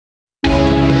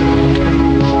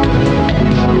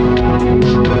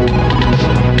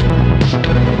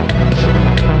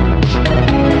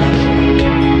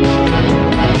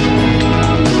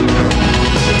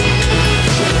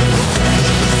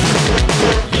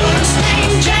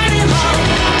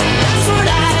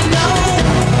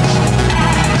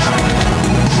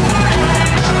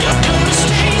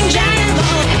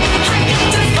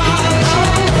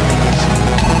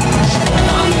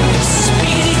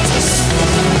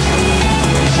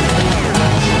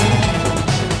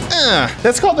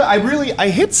That's called I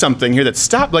hit something here that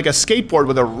stopped, like a skateboard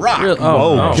with a rock. Really?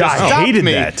 Oh, God, I hated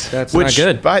me. that. That's not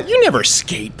good. But you never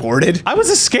skateboarded. I was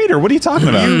a skater. What are you talking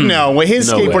about? You know, his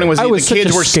skateboarding was, the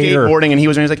kids were skateboarding, and he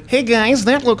was like, "Hey guys,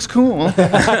 that looks cool."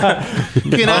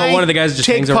 Can I one of the guys just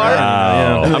take hangs over part?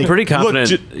 there. I'm pretty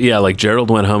confident. Like Gerald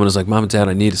went home and was like, "Mom and Dad,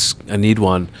 I need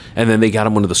one." And then they got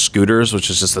him one of the scooters, which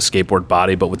is just a skateboard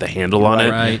body but with the handle on it.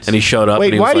 Right. And he showed up. Wait,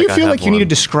 and he why was do you like, feel I like have you need to one.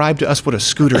 describe to us what a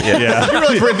scooter is? Yeah. You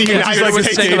realize we're at the United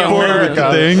States skateboard with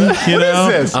the thing. You What know?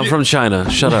 is this? I'm from China.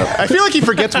 Shut up. I feel like he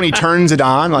forgets when he turns it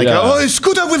on. Like, oh, a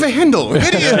scooter with a handle.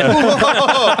 Idiot.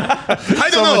 I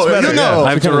don't know. better, You know.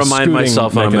 I have to kind of remind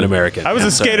myself I'm an mechanism. American. I was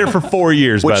a skater for 4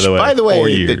 years, Which, by the way. 4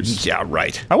 years. Yeah,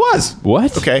 right. I was.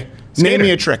 What? Okay. Skater. Name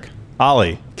me a trick.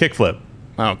 Ollie. Kickflip.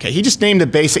 Okay, he just named the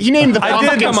basic. He named the I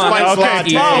pumpkin did. Come on. spice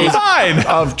Okay. latte Fine.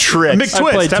 of tricks.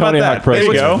 McTwist. played How about Tony that? Hawk Pro There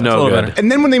you go. Skater. No It's good.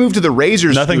 And then when they moved to the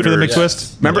Razor Nothing for the scooters,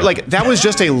 McTwist? remember, like, that was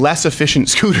just a less efficient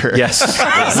scooter. Yes. It's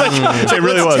like, It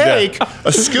really let's was, yeah. take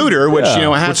a scooter, which, you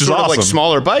know, has Which is sort of like awesome.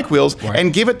 smaller bike wheels,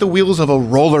 and give it the wheels of a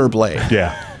rollerblade.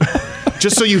 Yeah.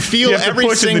 Just so you feel You have to every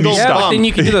push it and then single you Yeah, stop. but bump. then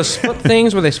you can do those flip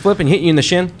things where they flip and hit you in the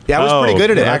shin. Yeah, I was pretty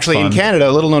good at it. that's Actually, in fun.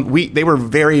 Canada, little known, they were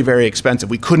very, very expensive.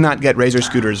 We could not get Razor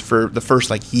scooters for the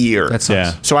first year. That sucks.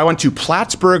 Yeah. So I went to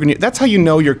Plattsburgh. That's how you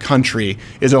know your country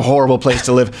is a horrible place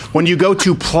to live. When you go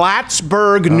to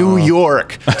Plattsburgh, New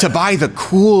York, to buy the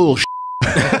cool.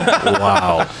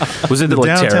 Wow. Was it like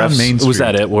downtown tariffs? Main Was Street.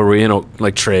 that it? Were we in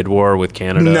a trade war with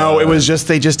Canada? No, it was just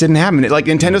they just didn't have them. Like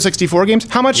Nintendo 64 games.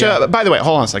 How much? By the way,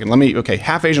 hold on a second. Let me. Okay,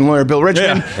 half Asian lawyer Bill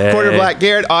Richmond, Yeah. quarter Hey. black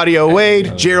Garrett, audio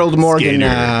Wade, Gerald Morgan,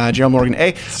 Skater. Gerald Morgan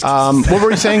A. What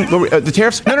were you saying? The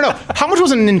tariffs? No. How much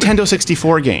was a Nintendo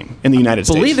 64 game in the United I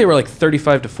States? believe they were like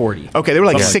 35 to 40. Okay, they were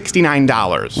like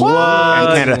 $69. What?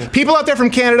 In Canada. People out there from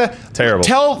Canada, Terrible.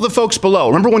 Tell the folks below.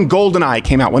 Remember when GoldenEye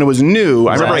came out? When it was new,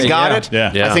 I remember I Right, got yeah.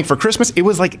 it. Yeah. I think for Christmas, it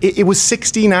was like it was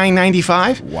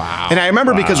 $69.95. Wow. And I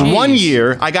remember because one Jeez.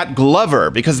 year I got Glover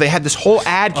because they had this whole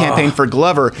ad campaign for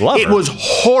Glover. Glover. It was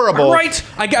horrible. Right.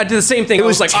 I did the same thing. It I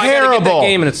was like, I gotta get terrible. that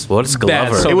game, and it's What's bad,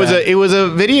 Glover? so It was bad. it was a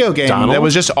video game Donald? that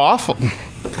was just awful.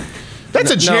 That's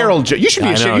a Gerald joke. You should be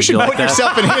I ashamed. know, You should you put like that?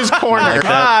 yourself in his corner.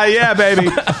 Yeah, baby.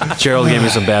 Gerald gave me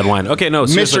some bad wine. Okay, no,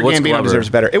 seriously, Mr. what's Gambino Glover? deserves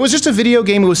better. It was just a video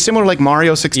game. It was similar to like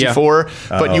Mario 64,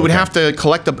 but you would have to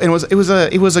collect and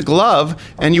it was a glove,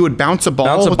 and you would bounce a ball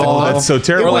Bounce a with ball. the glove. That's so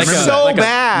terrible. It was I remember so like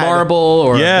bad. a marble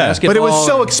or Yeah. basketball. But it was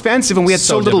so or- expensive, and we had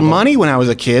so, So little difficult. money when I was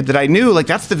a kid that I knew like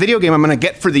that's the video game I'm going to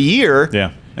get for the year.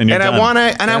 Yeah. And you're I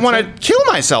done. want to kill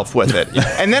myself with it.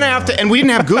 And then I have to. And we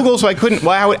didn't have Google, so I couldn't.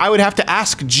 Well, I would have to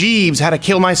ask Jeeves how to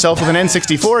kill myself with an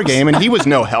N64 game, and he was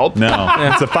no help. No.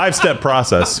 It's a 5-step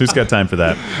process. Who's got time for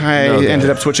that? I ended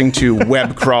up switching to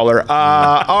web crawler.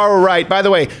 All right. By the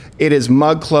way, it is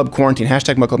Mug Club Quarantine.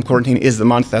 Hashtag Mug Club Quarantine is the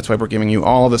month. That's why we're giving you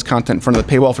all of this content in front of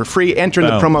the paywall for free. Enter in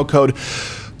the Boom. promo code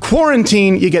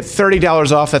Quarantine. You get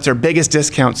 $30 off. That's our biggest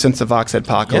discount since the Vox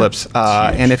Apocalypse.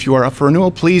 And if you are up for renewal,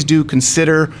 please do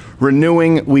consider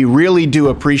renewing. We really do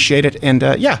appreciate it. And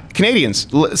Canadians,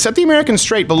 set the Americans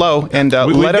straight below and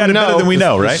We've let got them it know. better than we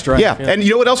know, right? Strike. Yeah. And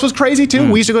you know what else was crazy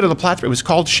too? We used to go to the Plattsburgh. It was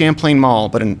called Champlain Mall,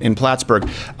 but in Plattsburgh.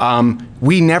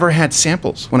 We never had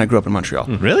samples when I grew up in Montreal.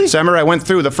 Really? So I remember I went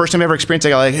through the first time I ever experienced. I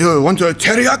got like, "You want a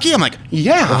teriyaki?" I'm like,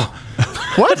 "Yeah."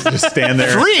 What? Just stand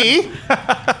there. Free?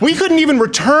 We couldn't even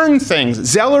return things.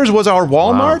 Zellers was our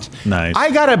Walmart. Wow. Nice.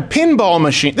 I got a pinball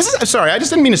machine. Sorry, I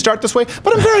just didn't mean to start this way,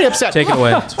 but I'm very upset. Take it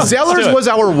away. Zellers was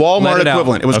our Walmart Let it out.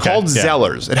 equivalent. It was Okay, called yeah.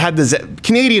 Zellers. It had the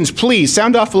Canadians, please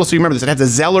sound off so you remember this. It had the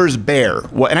Zellers bear.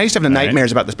 And I used to have the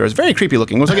nightmares about this bear. It was very creepy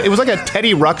looking. It was like a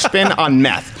Teddy Ruxpin on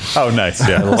meth. Oh, nice.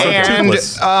 Yeah. And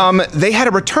Toothless. they had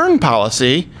a return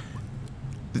policy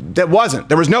that wasn't.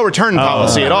 There was no return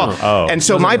policy at all. Oh. And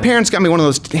so my parents got me one of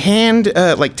those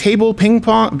table ping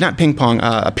pong, not ping pong,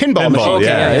 a pinball machine. Okay,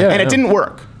 yeah, And it didn't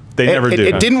work. They never do.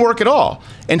 It didn't work at all.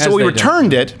 And so As we they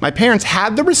returned it. My parents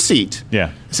had the receipt.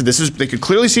 Yeah. So they could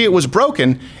clearly see it was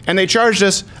broken, and they charged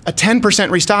us a 10%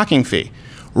 restocking fee.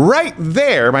 Right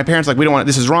there, my parents like, we don't want it.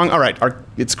 This is wrong. All right,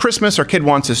 it's Christmas. Our kid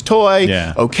wants his toy.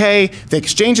 Yeah. Okay. They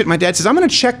exchange it. My dad says, I'm going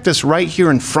to check this right here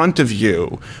in front of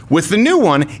you. With the new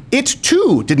one, it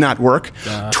too did not work.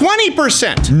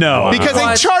 20%. No. Because they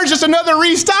What? charged us another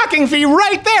restocking fee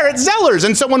right there at Zellers.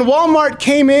 And so when Walmart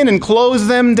came in and closed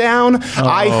them down,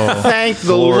 I thank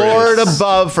the Lord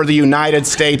above for the United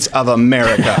States of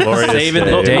America. Saving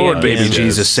the Lord, day. Lord, baby again.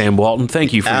 Jesus, Sam Walton,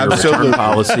 thank you for your Absolutely. return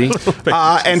policy.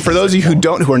 And for those of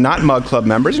you who are not Mug Club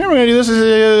members, you know what we're going to do this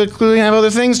is clearly have other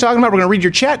things talking about. We're going to read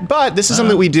your chat, but this is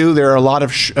something that we do. There are a lot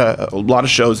of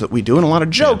shows that we do, and a lot of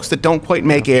jokes that don't quite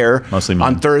make air Mostly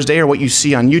on Thursday, or what you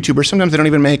see on YouTube, or sometimes they don't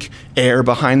even make air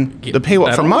behind the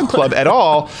paywall for Mug Club at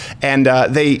all. And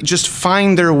they just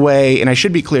find their way. And I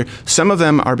should be clear, some of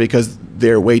them are because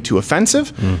they're way too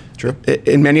offensive. True.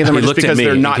 And many of them are just because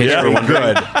they're not very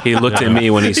good. He looked at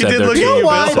me when he said did they're look too at you,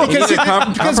 Why? Bill.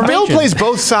 Because Bill plays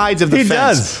both sides of the He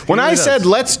fence. does. When He I really said, does.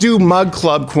 let's do Mug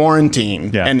Club Quarantine,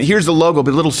 Yeah. and here's the logo,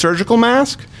 but a little surgical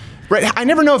mask. Right, I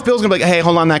never know if Bill's gonna be like, hey,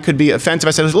 hold on, that could be offensive.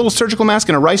 I said, there's a little surgical mask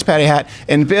and a rice patty hat,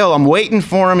 and Bill, I'm waiting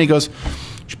for him. He goes,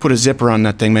 you should put a zipper on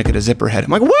that thing, make it a zipper head.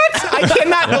 I'm like, what? I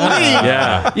cannot believe.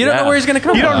 Yeah. You don't know where he's going to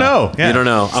come You from. don't know. Yeah. You don't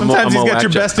know. Sometimes he's got whack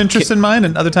your job. best interests in mind,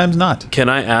 and other times not. Can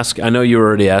I ask? I know you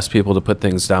already asked people to put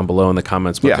things down below in the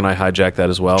comments, but Yeah. can I hijack that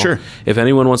as well? Sure. If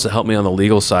anyone wants to help me on the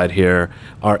legal side here,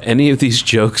 are any of these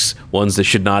jokes ones that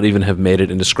should not even have made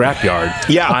it into Scrapyard?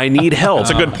 Yeah. I need help.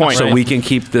 That's a good point. So Right. we can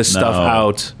keep this stuff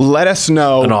out. Let us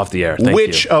know And off the air. Thank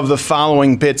which you. of the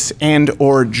following bits and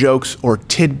or jokes or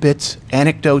tidbits,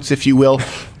 anecdotes, if you will,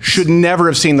 should never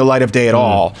have seen the light of day at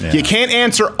all. yeah. You can't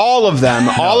answer all of them.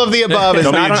 All of the above is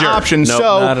Don't be not a an jerk. option. Nope,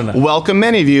 not So enough. welcome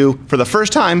many of you for the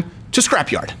first time to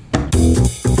Scrapyard.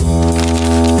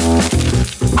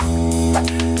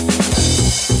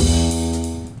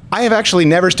 I have actually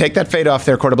never take that fade off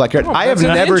there, Quarter Black Yard. I have That's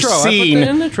an never intro. I put seen that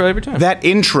in the intro every time. that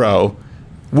intro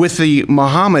with the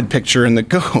Muhammad picture and the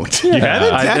goat. You had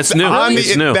it? That's new. on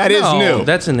It's new. That is No, new.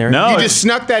 that's in there. No. He just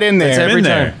snuck that in That's there. every in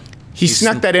there. time. He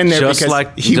snuck that in there Just because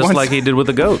like he wants, he did with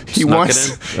the goat. he Snuck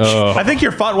wants, it in. I think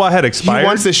your fatwa had he expired.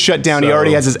 wants this shut down. He So-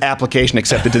 already has his application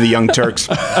accepted to the Young Turks.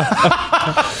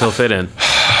 He'll fit in.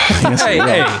 Hey,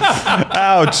 hey.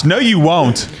 Ouch. No, you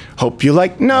won't. Hope you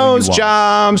like nose won't.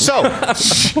 jobs.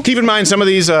 So, keep in mind, some of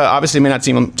these obviously may not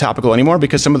seem topical anymore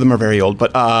because some of them are very old.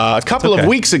 But a couple okay. of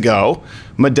weeks ago,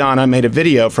 Madonna made a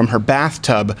video from her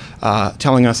bathtub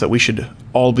telling us that we should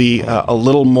all be a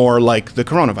little more like the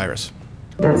coronavirus.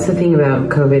 That's the thing about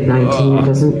COVID-19. It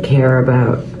doesn't care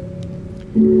about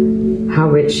how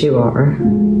rich you are,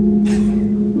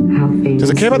 how famous. Does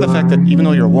it care about you the fact that are. even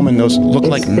though you're a woman, those look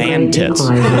It's like the man great tits?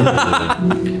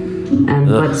 equalizer.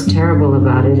 And what's terrible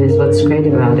about it is what's great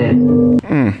about it.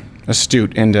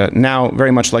 Astute. And now,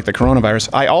 very much like the coronavirus,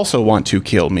 I also want to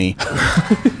kill me.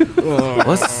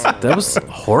 That was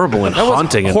horrible and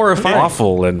haunting and horrifying.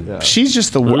 awful and She's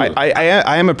just the.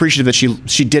 I am appreciative that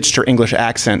she ditched her English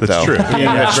accent, That's though. true.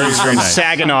 Yeah, Very, she's very from nice.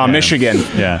 Saginaw, Michigan.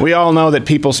 Yeah. We all know that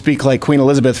people speak like Queen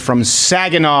Elizabeth from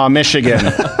Saginaw, Michigan.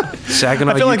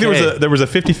 Saginaw. I feel like UK. there was a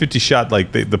 50-50 shot.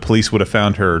 Like the police would have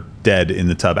found her dead in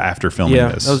the tub after filming Yeah,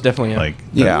 this. that was definitely, yeah. like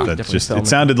Yeah. That's Definitely just filming. it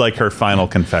sounded like her final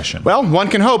confession. Well, one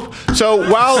can hope. So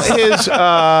while his,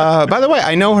 by the way,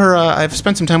 I know her. I've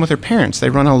spent some time with her parents. They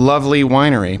run a lovely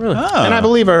winery, and I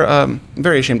believe are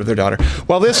very ashamed of their daughter.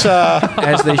 While this,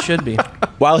 As they should be.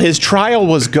 while his trial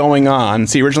was going on,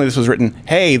 see, originally this was written,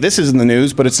 "Hey, this is in the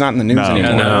news," but it's not in the news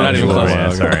anymore. no, not even Oh, close. yeah,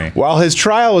 sorry. While his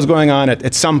trial was going on,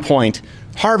 at some point,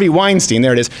 Harvey Weinstein,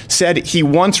 there it is, said he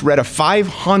once read a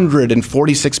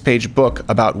 546-page book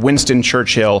about Winston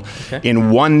Churchill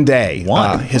in one day.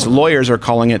 His lawyers are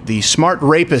calling it the smart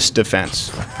rapist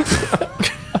defense.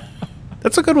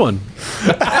 That's a good one.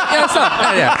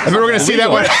 I bet we're going to see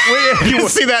that one. You will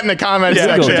see that in the comments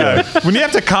section. Yeah. When you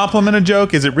have to compliment a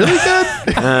joke, is it really good?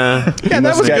 Yeah,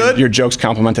 that was good. Your joke's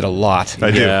complimented a lot.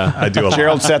 I do. Yeah. I do a lot.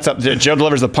 Gerald sets up. Joe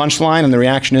delivers the punchline, and the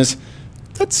reaction is,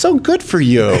 "That's so good for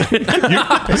you."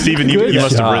 Stephen, you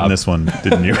must have written this one,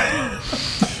 didn't you?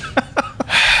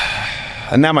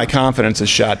 And now my confidence is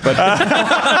shot. But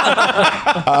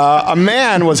a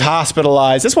man was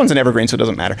hospitalized. This one's an evergreen, so it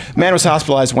doesn't matter. A man was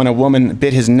hospitalized when a woman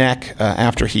bit his neck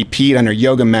after he peed on her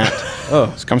yoga mat.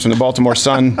 This comes from the Baltimore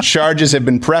Sun. Charges have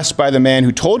been pressed by the man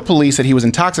who told police that he was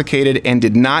intoxicated and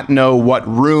did not know what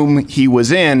room he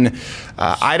was in.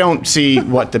 I don't see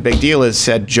what the big deal is,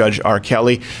 said Judge R.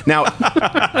 Kelly. Now,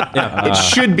 it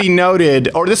should be noted,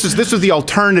 or this was the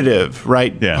alternative,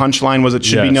 right? Yeah. Punchline was it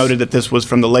should be Yes. noted that this was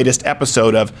from the latest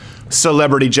episode of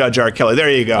Celebrity Judge R. Kelly.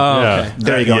 There you go. okay.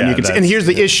 There you go. Yeah, and, you can see, and that's- here's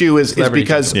the issue is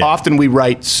because Yeah. often we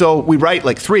write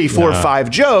like 3, 4, 5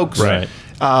 jokes, Right.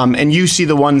 And you see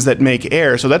the ones that make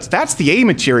air. So that's the A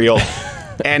material.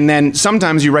 And then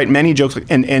sometimes you write many jokes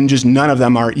and just none of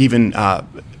them are even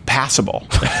passable.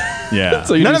 Yeah.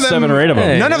 So you None do of them, 7 or 8 of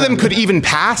them. None of them could even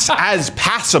pass as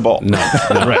passable. No.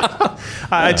 Right.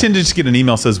 I tend to just get an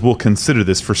email that says, we'll consider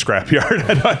this for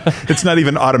Scrapyard. It's not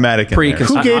even automatic in there.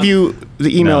 Who gave you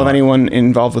the email No. of anyone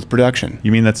involved with production?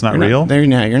 You mean that's not real?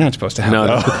 You're not supposed to have No,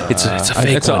 that. no. It's a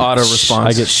fake It's an one. auto Shh.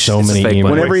 response. I get so It's a many fake emails.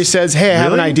 one. Whenever he says, "Hey, I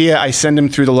have an Really? idea," I send him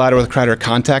through the Louder with Crowder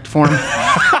contact form.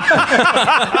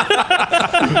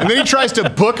 And then he tries to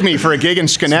book me for a gig in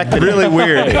Schenectady. Really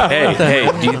weird. Hey,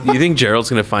 do you think Gerald's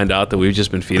going to find out that we've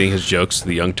just been feeding his jokes to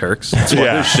the Young Turks? That's why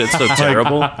their shit's so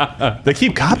terrible. They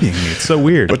keep copying me. It's so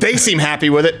weird. But they seem happy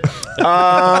with it.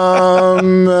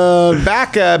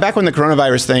 Back when the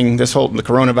coronavirus thing, the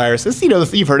coronavirus, this,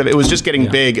 you've heard of it. It was just getting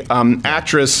big.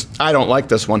 Actress, I don't like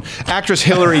this one. Actress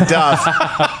Hilary Duff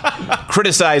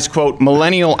criticized, quote,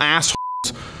 millennial assholes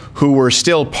who were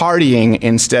still partying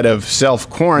instead of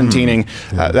self-quarantining.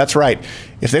 That's right.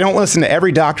 If they don't listen to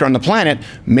every doctor on the planet,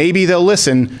 maybe they'll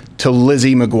listen to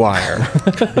Lizzie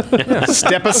McGuire.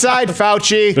 Step aside,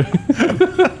 Fauci.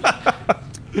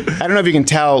 I don't know if you can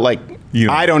tell,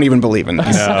 I don't even believe in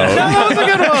this. No. That was a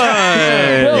good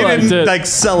one. You didn't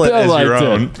sell it as your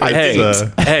own.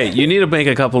 Hey, you need to make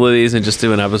a couple of these and just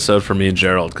do an episode for me and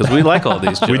Gerald, because we like all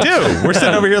these jokes. We do. We're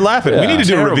sitting over here laughing. We need to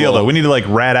do a reveal, though. We need to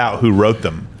rat out who wrote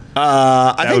them.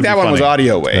 I think that one was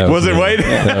audio Wade. Was it Wade?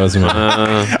 That was me.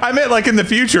 I meant in the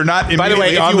future, not immediately. By the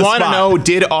way, if you want to know,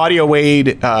 did audio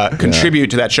Wade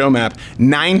contribute to that show map?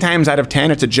 9 times out of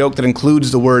 10, it's a joke that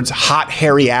includes the words "hot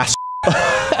hairy ass."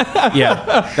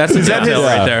 Yeah, that's the detail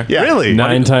right there. Yeah. Really?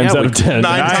 9 times out of 10.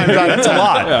 9 times out of 10. That's a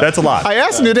lot. That's a lot. I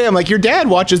asked him today, I'm like, your dad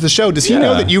watches the show. Does he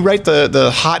know that you write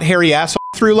the hot hairy ass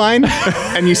through line?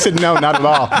 And you said, no, not at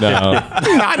all. No.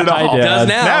 Not at all. Does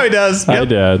Now he does. Hi,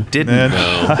 Dad. Didn't know.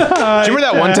 Do you remember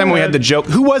that one time we had the joke?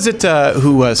 Who was it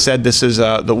who said this is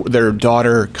their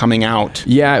daughter coming out?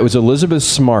 Yeah, it was Elizabeth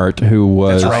Smart, who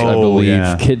was, I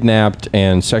believe, kidnapped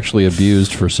and sexually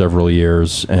abused for several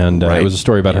years. And it was a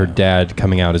story about her dad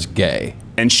coming out as gay.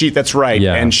 And that's right.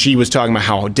 Yeah. And she was talking about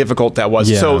how difficult that was.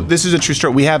 Yeah. So this is a true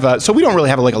story. We have, so we don't really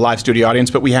have a live studio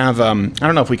audience, but we have, I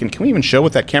don't know if can we even show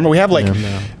with that camera? We have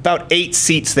about 8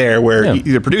 seats there where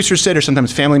either producers sit or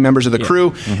sometimes family members of the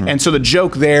crew. And so the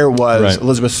joke there was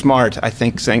Elizabeth Smart, I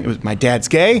think, saying, it was, my dad's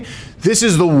gay. This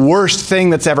is the worst thing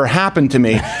that's ever happened to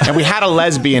me. And we had a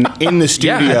lesbian in the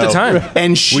studio. at the time.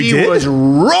 And she was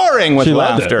roaring with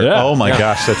laughter. Oh my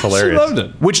gosh, that's hilarious. She loved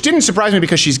it. Which didn't surprise me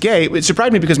because she's gay. It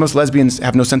surprised me because most lesbians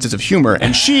have no senses of humor.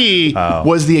 And she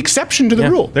was the exception to the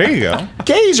rule. There you go.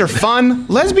 Gays are fun.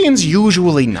 Lesbians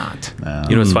usually not.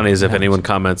 You know what's funny is if anyone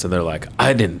comments and they're like,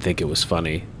 I didn't think it was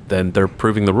funny, then they're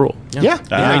proving the rule. Yeah,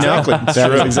 exactly.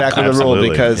 That is exactly the rule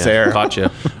because they're Caught you.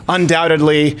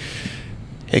 undoubtedly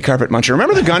a carpet muncher.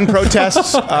 Remember the gun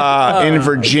protests in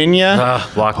Virginia?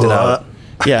 Blocked it out.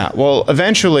 Yeah, well,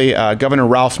 eventually, Governor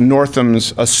Ralph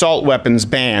Northam's assault weapons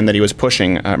ban that he was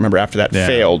pushing, remember after that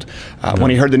failed, when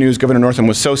he heard the news, Governor Northam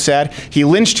was so sad, he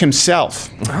lynched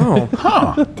himself. Oh.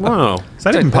 Wow. Is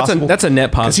that even possible? That's a net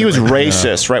Because he was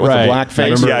racist, right, with the black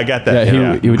face. Yeah, I got that.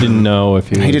 Yeah, he didn't know if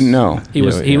he was... He didn't know. He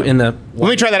was in the... Let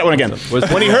me try that one again.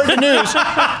 When he heard the news,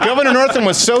 Governor Northam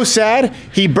was so sad,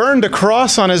 he burned a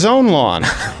cross on his own lawn.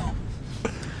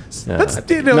 I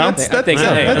think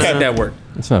that worked.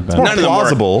 It's not bad. More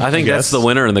plausible. I think that's the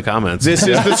winner in the comments. This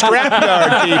is the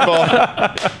Scrapyard, people.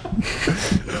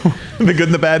 The good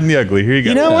and the bad and the ugly. Here you go.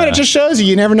 You know what? It just shows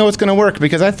you never know what's going to work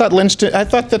because I thought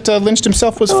that lynched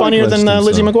himself was funnier than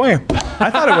Lizzie McGuire. I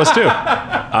thought it was too.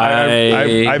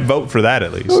 I vote for that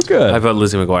at least. Oh, good. I vote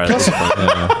Lizzie McGuire. That's funny.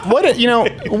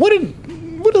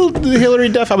 What did Hillary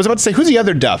Duff? I was about to say, who's the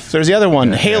other Duff? There's the other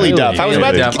one, Haley Duff. I was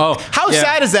about to. How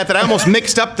sad is that I almost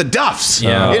mixed up the Duffs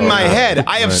in my head?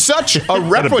 I have such a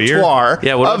repertoire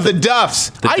of the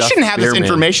Duffs. I shouldn't have this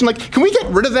information. Can we get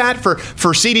rid of that for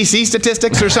CDC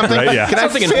statistics or something? Right, yeah. Can I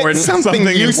Something fit important. something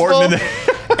useful? Important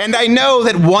And I know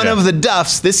that one of the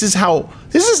Duffs. This is.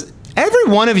 Every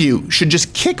one of you should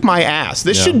just kick my ass.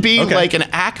 This should be like an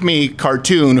Acme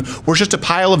cartoon where it's just a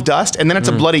pile of dust and then it's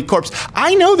a bloody corpse.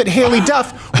 I know that Haley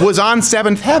Duff was on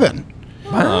Seventh Heaven.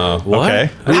 What? Okay.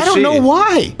 I don't know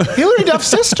why. Hillary Duff's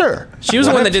sister. She was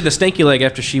the one that did the stanky leg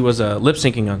after she was lip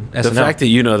syncing on SNL. The fact that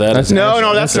you know that.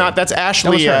 No, that's not. That's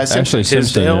Ashley Ashley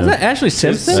Simpson. Yeah. Was that Ashley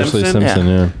Simpson? Simpson? Ashley Simpson,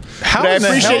 yeah. How But I in the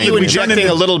hell appreciate did you we turn injecting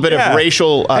into- a little bit of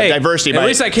racial diversity. at by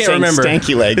least I can't saying remember.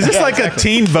 Stanky leg. Is this like a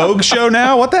Teen Vogue show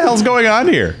now? What the hell's going on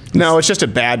here? No, it's just a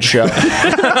bad show.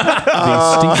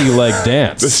 The stinky leg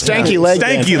dance. The stanky leg.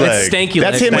 Stanky leg. Stanky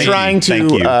That's leg.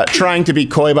 him trying to be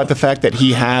coy about the fact that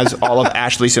he has all of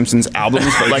Ashley Simpson's albums,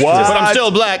 but but I'm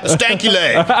still black. Stanky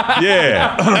leg.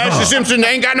 Yeah. Ashley Simpson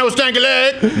ain't got no stanky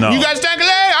leg. No. You got stanky leg?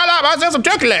 I like myself some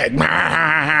turkey leg.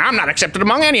 I'm not accepted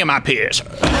among any of my peers.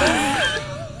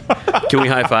 Can we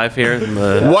high five here?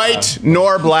 White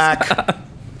nor black.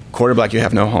 Quarter Black, you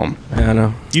have no home. I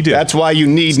know. You do. That's why you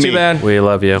need me. Too bad. We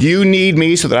love you. You need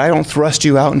me so that I don't thrust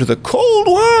you out into the cold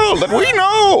world that we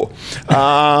know.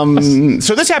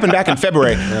 So this happened back in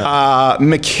February.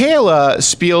 Michaela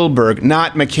Spielberg,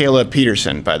 not Michaela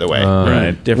Peterson, by the way.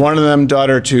 Right. One of them,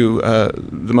 daughter to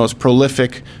the most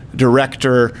prolific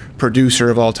director, producer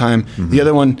of all time. The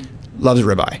other one loves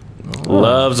ribeye.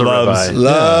 Loves a ribeye.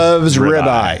 Loves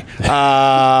ribeye.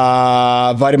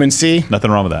 Vitamin C.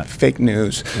 Nothing wrong with that. Fake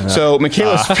news. So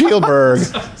Michaela Spielberg,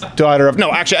 daughter of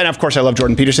and of course I love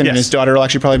Jordan Peterson, and his daughter will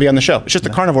actually probably be on the show. It's just the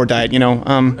carnivore diet, you know.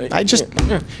 I just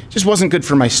wasn't good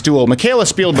for my stool. Michaela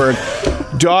Spielberg,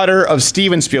 daughter of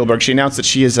Steven Spielberg, she announced that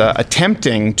she is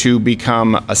attempting to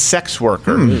become a sex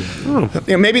worker. You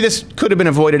know, maybe this could have been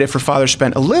avoided if her father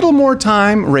spent a little more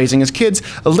time raising his kids,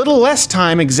 a little less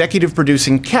time executive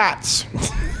producing Cats.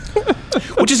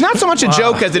 Which is not so much a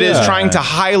joke as it is trying to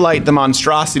highlight the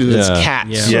monstrosity that is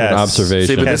Cats. Yes. Observation.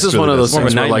 See, but this is one of those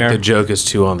things where like nightmare. the joke is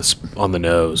too on the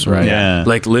nose, right? Yeah.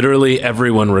 Like literally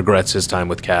everyone regrets his time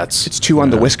with cats. It's too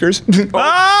on the whiskers.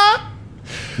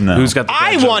 No. Who's got the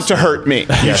I bad want to jokes? hurt me.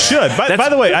 You should. By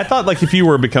the way, I thought like if you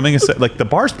were becoming like the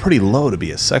bar's pretty low to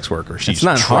be a sex worker. She's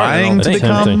not hard, I trying don't to think.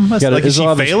 become. Tempting. Like, is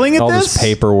she failing at all this? this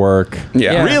paperwork.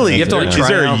 Yeah. Really? You have to, like, Is try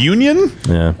there a out. union?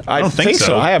 Yeah. I don't think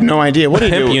so. I have no idea. What do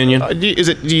you Pimp do? union. Is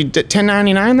it do you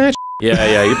 1099 that?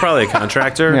 Yeah, you're probably a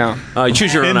contractor. Yeah. You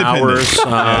choose your own Independent.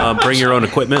 hours, bring your own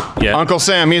equipment. Yeah. Uncle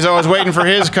Sam, he's always waiting for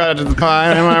his cut of the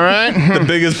pie. Am I right? The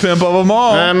biggest pimp of them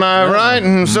all. Am I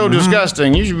right? So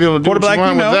disgusting. You should be able to do Quarter what black, you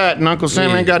want you know. with that. And Uncle Sam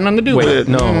ain't got nothing to do with it.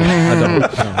 No, I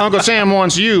don't. Uncle Sam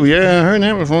wants you. Yeah, I heard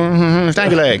that before.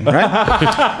 Stanky leg,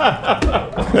 right?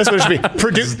 That's what it should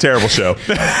be. This is a terrible show.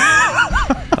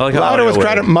 I like how Louder with audio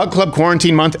Crowder Mug Club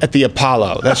Quarantine Month at the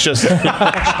Apollo. That's just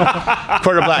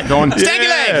Quarter Black going, Stanky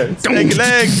leg! Stanky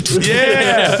leg!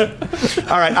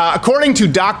 Yeah! All right. According to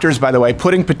doctors, by the way,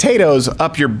 putting potatoes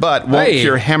up your butt won't Hey.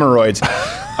 cure hemorrhoids.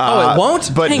 Oh, it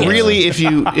won't? But Dang it. really, if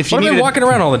you What have I been walking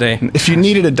around all the day? if you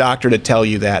needed a doctor to tell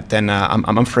you that, then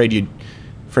I'm afraid you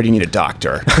need a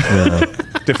doctor.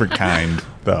 Different kind,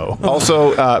 though.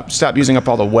 Also, stop using up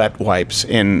all the wet wipes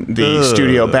in the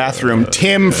studio bathroom.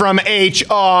 Tim from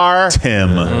HR.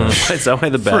 Tim. Is that why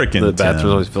the Frickin' bathroom's Tim.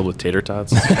 always filled with tater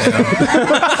tots?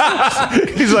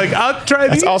 He's like, I'll try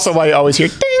That's these. also why you always hear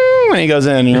ding when he goes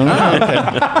in. You know? Okay.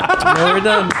 No, we're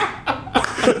done.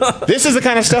 This is the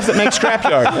kind of stuff that makes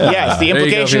Scrapyard. Yes, the you go,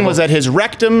 implication was that his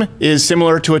rectum is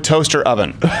similar to a toaster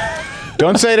oven.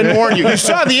 Don't say I didn't warn you. You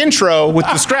saw the intro with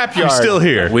the Scrapyard. You're still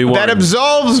here. We That warned.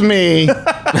 absolves me.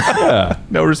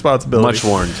 No responsibility. Much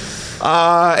warned.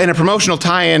 In a promotional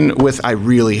tie-in with, I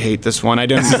really hate this one. I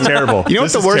don't. This is terrible. You know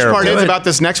This what the is worst part terrible. is about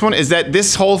this next one is that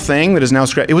this whole thing that is now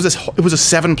scrap. It was a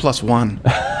 7+1.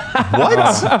 What?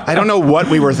 I don't know what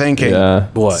we were thinking. Yeah.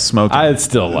 What? Smoking. I'd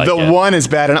still like The it. one is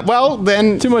bad enough. Well,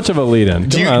 then. Too much of a lead-in.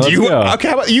 Do you, Come on, do let's you, go. okay,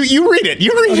 how about you read it.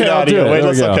 You read Okay, it I'll do audio. it. Wait,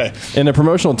 There we let's, go. okay. In a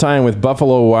promotional tie-in with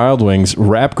Buffalo Wild Wings,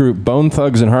 rap group Bone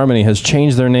Thugs and Harmony has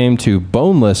changed their name to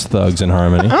Boneless Thugs and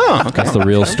Harmony. Oh, okay. That's the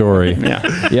real story. Yeah.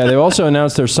 Yeah, they've also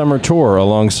announced their summer tour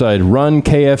alongside Run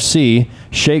KFC,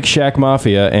 Shake Shack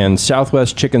Mafia, and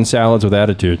Southwest Chicken Salads with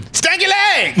Attitude. Stanky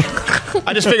leg!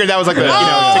 I just figured that was like a, to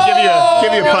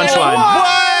give you a punchline.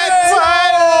 What?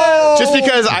 Just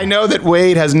because I know that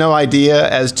Wade has no idea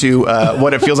as to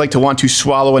what it feels like to want to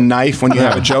swallow a knife when you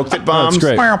have a joke that bombs.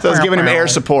 That's great. So I was giving him air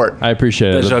support. I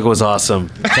appreciate The it. joke was awesome.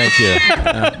 Thank you.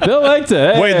 Bill liked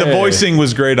it. Wait, the Hey. voicing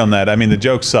was great on that. I mean, the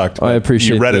joke sucked. I but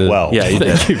appreciate you read the- it well. Yeah, you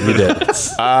did. Thank you. You did.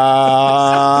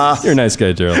 You're a nice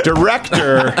guy, Gerald.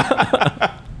 Director.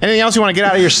 Anything else you want to get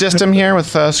out of your system here with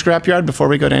Scrapyard before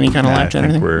we go to any kind of Nah, I live chat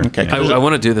or think anything? we're- Okay. I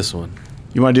want to do this one.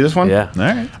 You want to do this one? Yeah.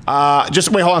 All right.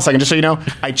 Just wait, hold on a second. Just so you know,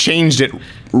 I changed it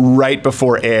right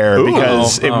before air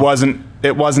because it wasn't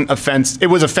offensive. It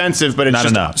was offensive, but it's Not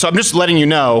just enough. So I'm just letting you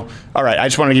know. All right, I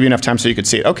just want to give you enough time so you could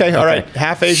see it. Okay, all right.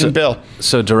 Half Asian Bill.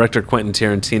 So director Quentin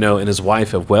Tarantino and his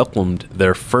wife have welcomed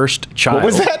their first child. What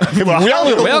was that?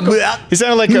 Welcome. He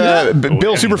sounded like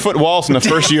Bill Superfoot Walsh in the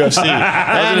first UFC.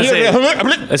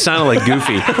 It sounded like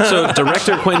Goofy. So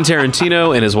director Quentin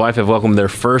Tarantino and his wife have welcomed their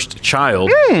first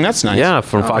child. That's nice. Yeah,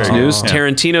 from Fox News.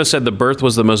 Tarantino said the birth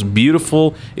was the most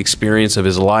beautiful experience of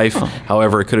his life.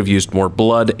 However, it could have used more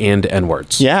blood and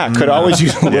N-words. Yeah, could always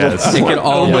use a little. Yes. It could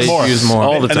always use more.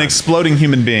 All the An time. exploding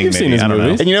human being, You've seen maybe. his I don't know.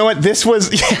 movies. And you know what? This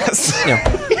was, yes.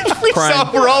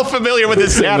 We're all familiar with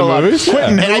this catalog.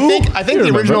 And I think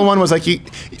the original one was like,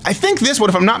 I think this one,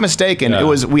 if I'm not mistaken, it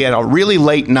was, we had a really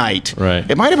late night. Right.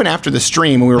 It might have been after the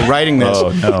stream when we were writing this.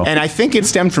 And I think it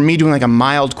stemmed from me doing like a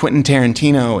mild Quentin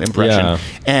Tarantino impression. Yeah.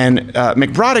 And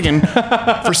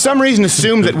McBrodigan, for some reason,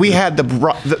 assumed that we had the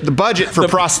budget for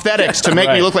prosthetics to make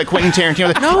me look like Quentin Tarantino.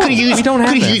 Like, No, could we don't have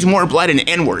have that. used more blood and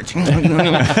N-words.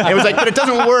 It was like, but it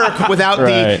doesn't work without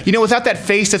without that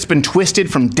face that's been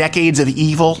twisted from decades of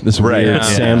evil. This weird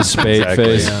Sam Spade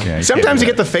face. Yeah, Sometimes you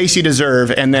get the face you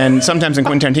deserve, and then sometimes in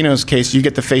Quentin Tarantino's case, you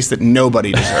get the face that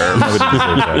nobody deserves.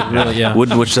 Really, yeah.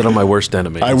 Wouldn't wish that on my worst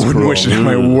enemy. I wouldn't wish it on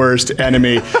my worst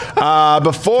enemy.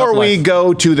 Before we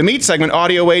go to the meat segment,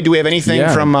 Audio Wade, do we have anything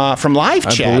from live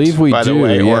chat? I believe we by do. The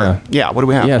way, Yeah. What do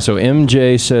we have? Yeah. So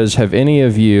MJ says, have any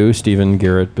of you, Stephen,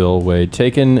 Garrett, Bill, Wade,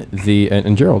 taken the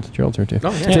and Gerald's here too,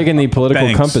 taken the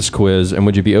political compass quiz, and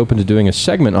would you be open to doing a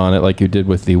segment on it like you did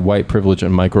with the white privilege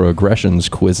and microaggressions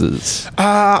quizzes?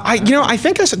 I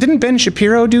think didn't Ben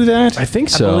Shapiro do that? I think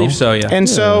so. I believe so, yeah. And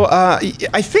so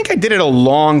I think I did it a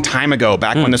long time ago,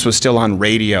 back when this was still on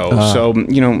radio. So,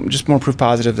 just more proof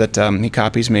positive that he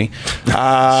copies me.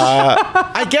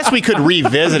 I guess we could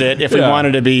revisit it if we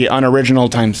wanted to be unoriginal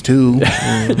times 2.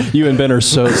 You and Ben are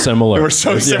so similar. We're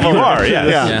so similar. You are,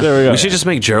 yeah. There we go. We should just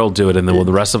make Gerald do it, and then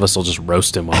the rest of us will just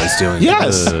roast him while he's doing it.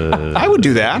 Yes, I would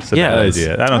do that. It's a bad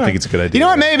idea. I don't think it's a good idea. You know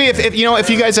what? Maybe if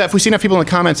you guys, if we see enough people in the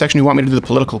comment section who want me to do the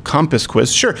political compass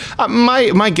quiz, sure.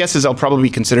 My guess is I'll probably be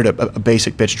considered a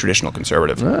basic bitch traditional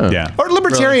conservative. Yeah. Or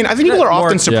libertarian. I think people are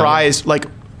often More- surprised. Like,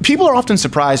 people are often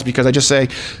surprised because I just say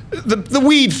the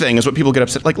weed thing is what people get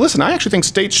upset. Like, listen, I actually think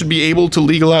states should be able to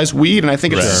legalize weed, and I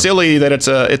think it's silly that it's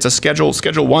a Schedule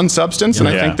 1 substance, and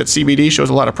I think that CBD shows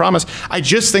a lot of promise. I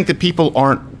just think that people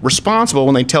aren't responsible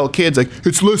when they tell kids like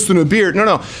it's less than a beer.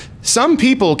 No. Some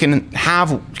people can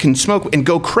smoke and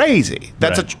go crazy.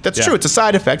 That's true. It's a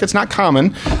side effect. It's not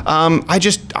common.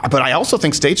 But I also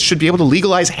think states should be able to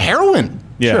legalize heroin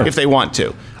if they want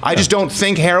to. I just don't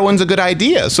think heroin's a good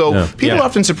idea. So people are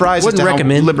often surprised as to how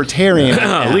libertarian.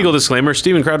 Legal disclaimer: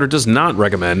 Stephen Crowder does not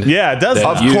recommend. Yeah, it does.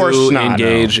 That Of you course not,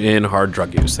 engage in hard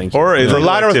drug use. Thank you. Or For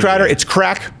Louder with Crowder, it's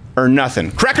crack or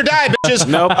nothing. Crack or die, bitches.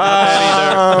 Nope.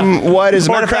 What is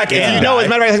matter of fact? crack If and you know, die. as a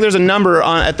matter of fact, I think there's a number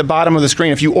at the bottom of the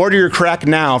screen. If you order your crack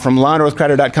now from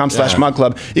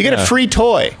louderwithcrowder.com/mugclub, you get a free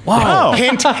toy. Wow.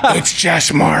 Hint: it's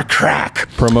just more crack.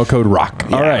 Promo code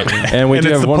ROCK. All right. And we And do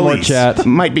it's have the one more police. chat.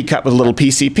 Might be cut with a little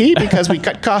PCP because we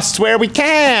cut costs where we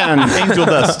can. Angel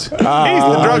dust. He's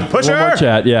the drug pusher. One more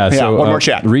chat, So, one more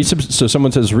chat. So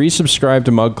someone says, resubscribe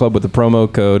to Mug Club with the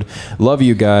promo code. Love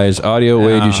you guys. Audio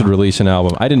Wade, you should release an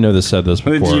album. I didn't know this said this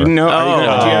before. Do you know?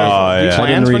 Do you have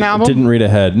plans for an album? Didn't read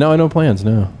ahead. No, no plans,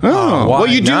 no. Oh, well,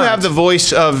 you do not? have the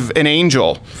voice of an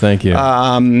angel. Thank you.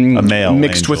 A male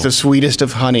mixed angel. with the sweetest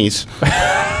of honeys.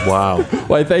 Wow.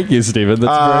 Why, thank you, Stephen.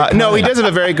 That's very No, he does have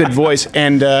a very good voice,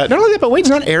 and not only that, but Wade's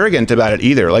not arrogant about it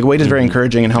either. Like, Wade is very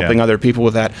encouraging and helping other people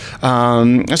with that.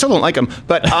 I still don't like him,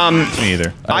 but Me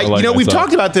either. I don't like we've myself.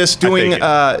 talked about this doing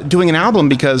an album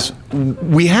because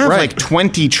we have like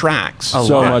 20 tracks.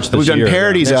 so much this We've done year.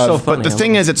 parodies They're of, so but funny, the I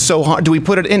thing is, it's so hard. Do we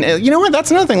put it in? You know what?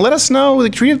 That's another thing. Let us know.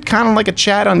 Like, treat it kind of like a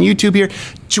chat on YouTube here.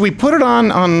 Should we put it on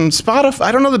Spotify?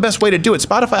 I don't know the best way to do it.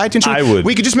 Spotify, iTunes. I would.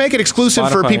 We could just make it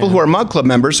exclusive for Spotify, people who are Mug Club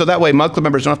members, so that way Mug Club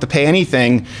members don't have to pay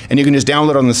anything, and you can just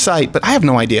download it on the site. But I have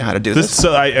no idea how to do this.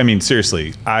 So I mean,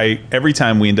 seriously, every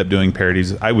time we end up doing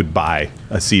parodies, I would buy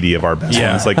a CD of our best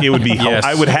ones. Like, it would be.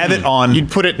 I would have it on. You'd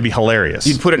put it. It'd be hilarious.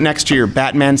 You'd put it next to your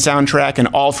Batman soundtrack and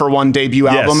All for One debut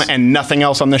album, and nothing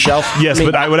else on the shelf. Yes,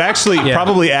 but I would actually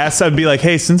probably ask. I'd be like,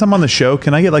 "Hey, since I'm on the show,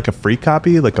 can I get like a free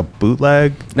copy, like a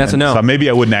bootleg?" That's a no. So maybe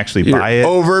I wouldn't actually buy it.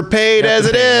 Overpaid as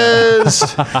it is.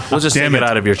 We'll just take it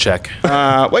out of your check.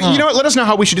 Well, you know what? Let us know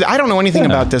how we should do that. I don't know anything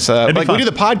about this. Like, we do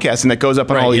the podcast and that goes up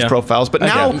on all these profiles, but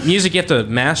now. music, you have to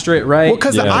master it right. Well,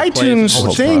 because the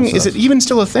iTunes thing, is it even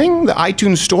still a thing? The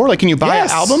iTunes store? Like, can you buy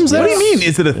albums there? What do you mean?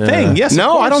 Is it a thing? Yes.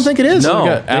 No, I don't think it is. No.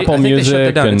 got Apple I think they shut Music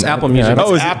that down. It's and- Apple Music.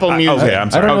 Yeah, It's Apple Music. Okay, I'm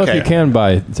I sorry. don't know if you can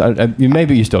buy.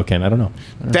 Maybe you still can. I don't know.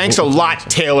 Thanks a lot,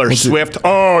 Taylor Swift.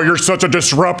 Oh, you're such a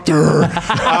disruptor.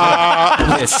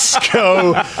 Let's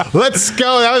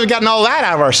go. Now we've gotten all that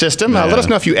out of our system. Let us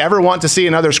know if you ever want to see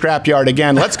another Scrapyard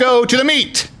again. Let's go to the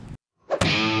meat.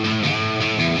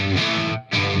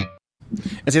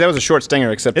 And see, that was a short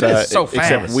stinger, except It is so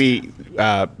fast.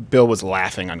 except Bill was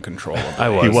laughing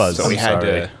uncontrollably. He was. So we had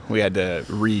to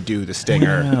redo the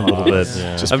stinger a little bit.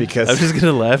 just because. I'm just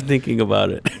gonna laugh thinking about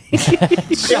it.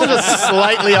 It was a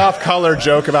slightly off-color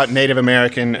joke about Native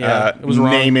American it was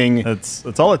wrong. naming.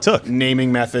 That's all it took.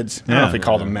 Naming methods. I don't know if we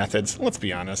call them methods. Let's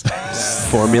be honest.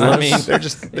 Formulas. I mean, They're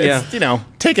just, you know,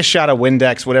 take a shot of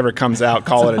Windex, whatever comes out,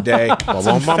 call it a day. It's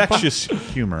infectious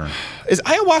humor. Is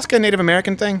ayahuasca a Native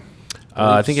American thing?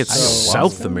 I think it's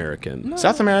South American.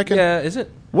 South American? Yeah, is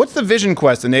it? What's the vision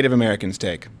quest the Native Americans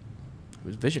take? It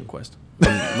was Vision Quest.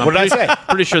 What did I say?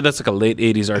 Pretty sure that's like a late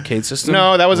 '80s arcade system.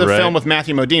 No, that was a Right. film with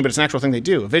Matthew Modine, but it's an actual thing they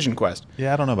do, a vision quest.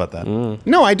 Yeah, I don't know about that.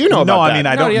 No, I do know about No, that. I mean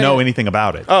I don't know anything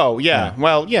about it. Oh, yeah.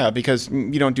 Well, yeah, because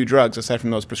you don't do drugs aside from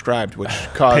those prescribed, which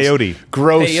cause Peyote.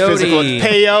 gross Peyote. physical...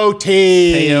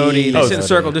 Peyote. Peyote. They sit in a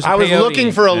circle. Do some I was peyote.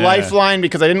 looking for a lifeline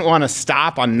because I didn't want to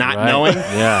stop on not knowing.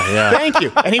 Yeah. Thank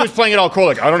you. And he was playing it all cool,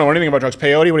 like, I don't know anything about drugs.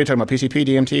 Peyote? What are you talking about? PCP,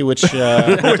 DMT? Which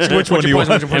Which one do you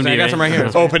want? I got some right here.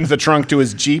 opens the trunk to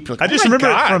his Jeep? Like, I just oh my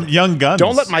remember it God. from Young Guns.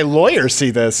 Don't let my lawyer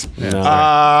see this.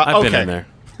 I've okay. been in there.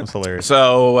 That's hilarious.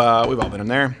 So we've all been in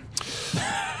there.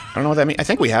 I don't know what that means. I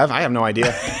think we have. I have no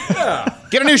idea.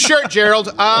 Get a new shirt, Gerald.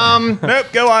 Nope,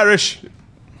 go Irish.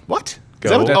 What? Go.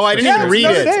 Is that what- oh, I didn't even read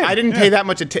Notre it. Dame. I didn't pay that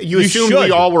much attention. You assumed should.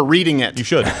 we all were reading it. You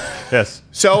should. Yes.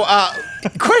 So,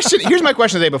 question. Here's my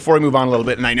question today before we move on a little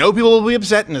bit. And I know people will be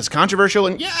upset and it's controversial.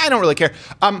 And yeah, I don't really care.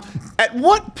 At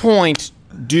what point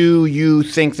do you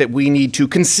think that we need to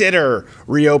consider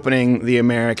reopening the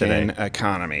American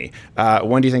economy?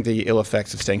 When do you think the ill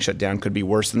effects of staying shut down could be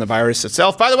worse than the virus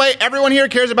itself? By the way, everyone here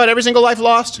cares about every single life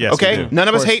lost. Yes, okay? we do. None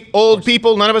of us hate old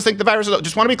people. None of us think the virus is...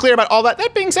 Just want to be clear about all that.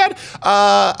 That being said,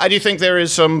 I do think there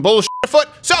is some bullshit afoot.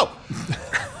 So...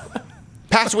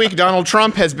 Past week, Donald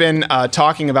Trump has been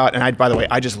talking about, and by the way,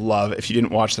 I just love, if you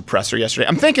didn't watch the presser yesterday,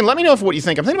 I'm thinking, let me know what you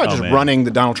think. I'm thinking about running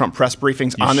the Donald Trump press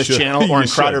briefings on this channel or in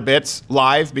Crowder Bits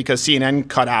live because CNN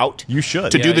cut out You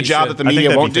should. to do the job that the I think media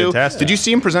that'd won't be do. fantastic. Did you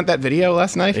see him present that video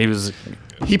last night?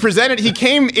 He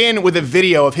came in with a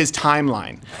video of his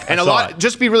timeline. And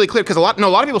just to be really clear, because a lot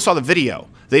of people saw the video.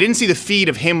 They didn't see the feed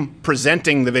of him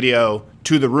presenting the video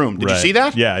to the room. Did you see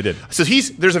that? Yeah, I did. So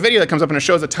there's a video that comes up and it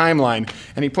shows a timeline,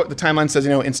 and the timeline says,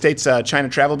 in states China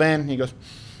travel ban, and he goes.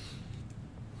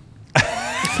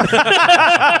 And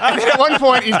then at one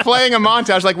point he's playing a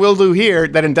montage like we'll do here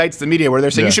that indicts the media where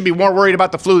they're saying you should be more worried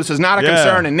about the flu. This is not a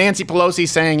concern. And Nancy Pelosi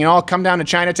saying, I'll come down to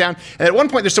Chinatown. And at one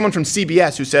point there's someone from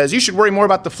CBS who says you should worry more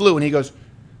about the flu, and he goes,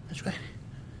 that's right.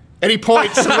 And he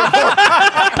points.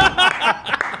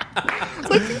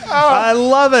 I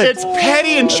love it. It's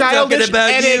petty and childish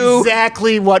and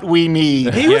exactly what we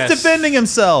need. He was defending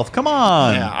himself. Come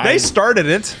on. Yeah, they started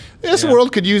it. This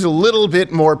world could use a little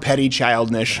bit more petty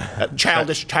childish.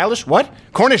 Childish? What?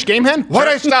 Cornish game hen? Why'd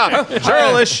I stop?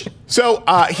 Churlish. So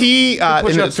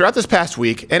throughout this past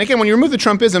week, and again, when you remove the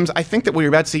Trumpisms, I think that what you're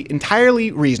about to see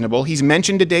entirely reasonable. He's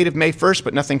mentioned a date of May 1st,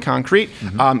 but nothing concrete.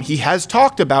 He has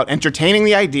talked about entertaining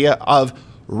the idea of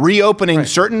reopening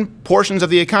certain portions of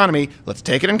the economy. Let's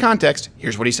take it in context.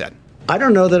 Here's what he said. I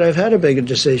don't know that I've had a bigger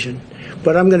decision,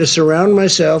 but I'm going to surround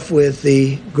myself with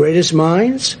the greatest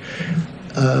minds.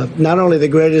 Not only the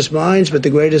greatest minds, but the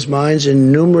greatest minds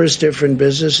in numerous different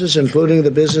businesses, including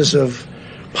the business of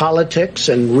politics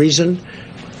and reason.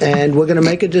 And we're going to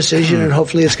make a decision, and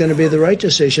hopefully it's going to be the right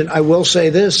decision. I will say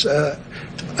this. I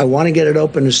want to get it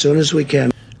open as soon as we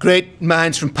can. Great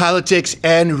minds from politics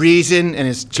and reason. And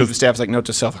his chief of staff's like, note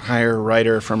to self, hire a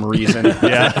writer from Reason.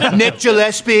 Nick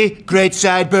Gillespie, great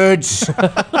sideburns.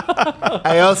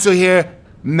 I also hear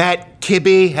Matt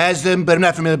Kibbe has them, but I'm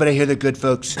not familiar, but I hear they're good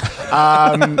folks.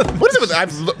 What is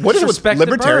it with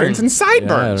libertarians and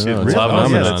sideburns? Yeah, I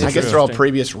don't know. I guess they're all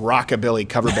previous rockabilly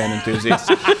cover band enthusiasts.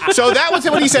 So that was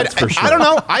what he said. I don't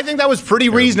know. I think that was pretty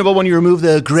reasonable when you remove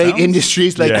the great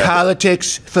industries like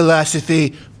politics,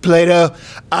 philosophy, Plato,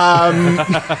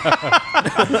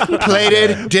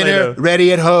 plated dinner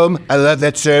ready at home. I love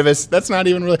that service. That's not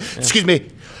even really. Excuse me.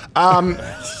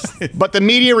 But the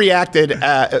media reacted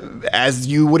as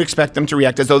you would expect them to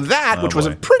react, as though which was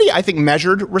a pretty, I think,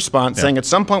 measured response, saying at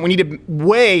some point we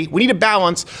need to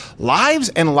balance lives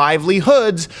and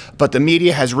livelihoods. But the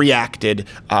media has reacted.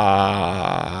 Go.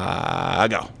 I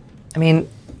mean,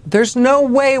 there's no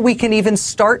way we can even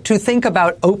start to think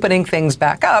about opening things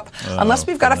back up unless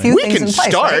we've got a few things in place.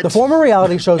 Start. The former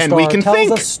reality show And star we can tells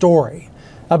think. a story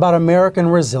about American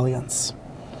resilience.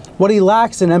 What he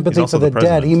lacks in empathy for the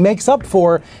dead, he makes up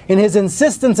for in his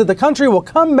insistence that the country will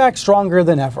come back stronger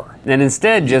than ever. And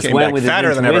instead just went with his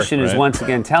intuition, is once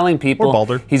again telling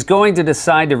people he's going to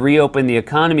decide to reopen the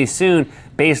economy soon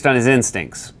based on his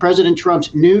instincts. President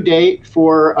Trump's new date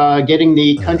for getting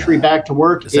the country back to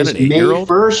work is May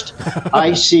 1st.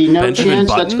 I see no chance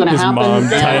that's going to happen.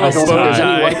 And I don't think there's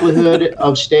any likelihood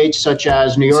of states such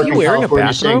as New York and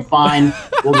California saying, fine,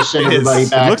 we'll just send everybody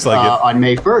back on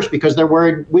May 1st, because they're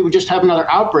worried we would just have another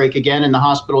outbreak again and the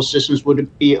hospital systems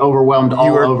would be overwhelmed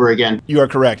all over again. You are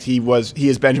correct. He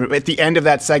is Benjamin. At the end of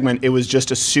that segment, it was just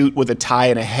a suit with a tie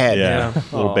and a head. Yeah.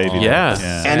 Little baby. Yeah.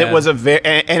 And it was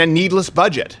a needless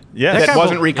budget. Yeah. That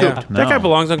wasn't recouped. That guy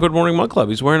belongs on Good Morning Mug Club.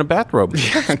 He's wearing a bathrobe.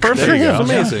 Perfect. It's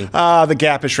amazing. The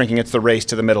gap is shrinking. It's the race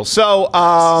to the middle. So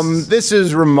this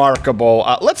is remarkable.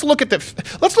 Let's look and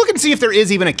see if there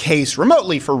is even a case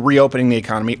remotely for reopening the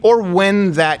economy, or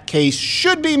when that case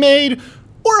should be made,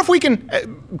 or if we can,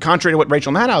 contrary to what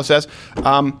Rachel Maddow says,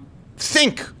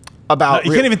 think about.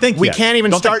 You can't even think. We can't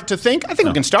even start to think. I think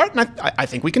we can start, and I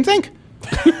think we can think.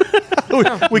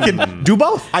 We can do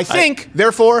both. I think,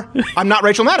 therefore, I'm not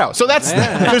Rachel Maddow. So there's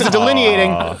a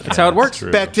delineating. That's how it works.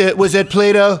 Back to, was it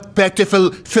Plato? Back to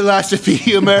philosophy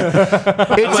humor.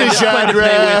 It's a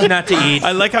genre. Not to eat.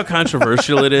 I like how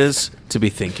controversial it is to be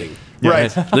thinking.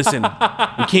 Right. Listen,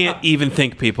 we can't even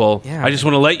think, people. Yeah. I just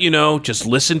want to let you know, just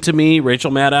listen to me, Rachel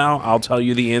Maddow. I'll tell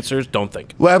you the answers. Don't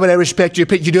think. Why would I respect your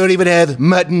opinion? You don't even have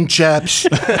mutton chops.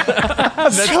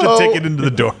 That's the ticket into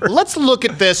the door. Let's look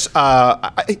at this.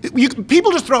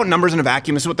 People just throw out numbers in a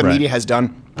vacuum. This is what the media has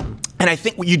done. And I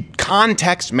think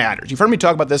context matters. You've heard me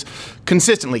talk about this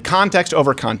consistently, context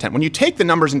over content. When you take the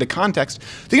numbers into context,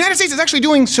 the United States is actually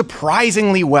doing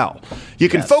surprisingly well. You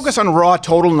can focus on raw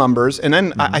total numbers, and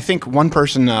then I think one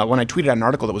person, when I tweeted out an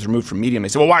article that was removed from Medium, they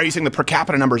said, well, why are you saying the per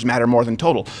capita numbers matter more than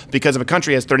total? Because if a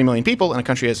country has 30 million people and a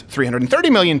country has 330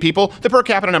 million people, the per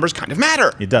capita numbers kind of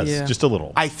matter. It does, just a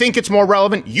little. I think it's more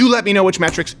relevant. You let me know which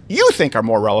metrics you think are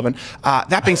more relevant.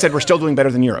 That being said, we're still doing better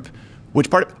than Europe.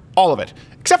 Which part? All of it.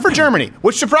 Except for Germany,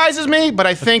 which surprises me, but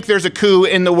I think there's a coup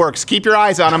in the works. Keep your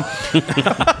eyes on them.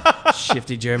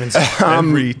 Shifty Germans.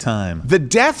 Every time. The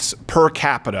deaths per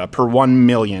capita per 1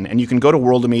 million, and you can go to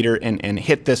Worldometer and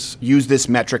hit this, use this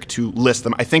metric to list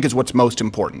them, I think is what's most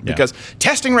important. Because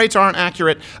testing rates aren't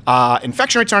accurate,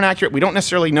 infection rates aren't accurate, we don't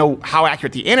necessarily know how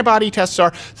accurate the antibody tests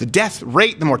are. The death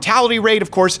rate, the mortality rate, of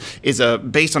course, is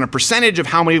based on a percentage of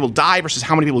how many people die versus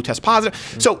how many people test positive.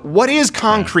 So what is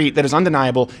concrete that is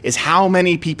undeniable is how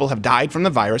many people have died from the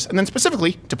virus, and then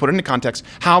specifically, to put it into context,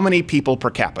 how many people per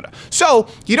capita. So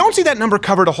you don't see that number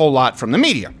covered a whole lot from the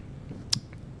media.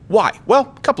 Why?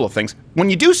 Well, a couple of things. When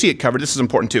you do see it covered, this is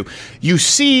important too, you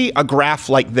see a graph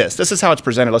like this. This is how it's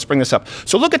presented. Let's bring this up.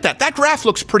 So look at that. That graph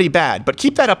looks pretty bad, but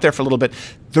keep that up there for a little bit.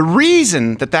 The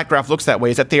reason that that graph looks that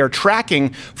way is that they are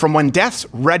tracking from when deaths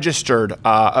registered.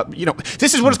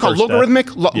 This is what it's called,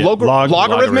 logarithmic,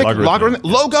 logarithmic,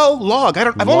 log.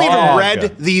 I've only ever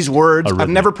read these words. I've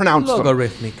never pronounced them.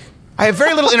 Logarithmic. I have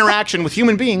very little interaction with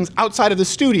human beings outside of the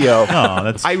studio. Oh,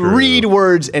 that's I true. read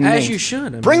words and names. As you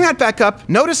should. Bring that back up.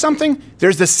 Notice something?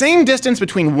 There's the same distance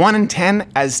between 1 and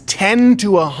 10 as 10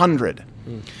 to 100.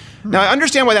 Now, I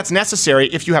understand why that's necessary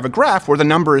if you have a graph where the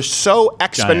number is so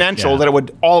exponential that it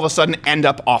would all of a sudden end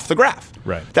up off the graph.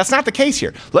 Right. That's not the case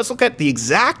here. Let's look at the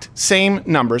exact same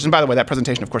numbers. And by the way, that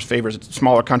presentation, of course, favors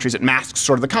smaller countries. It masks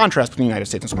sort of the contrast between the United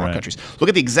States and smaller countries. Look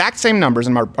at the exact same numbers,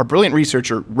 and our brilliant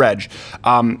researcher, Reg,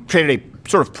 created a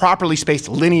sort of properly spaced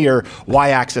linear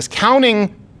y-axis,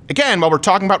 counting, again, while we're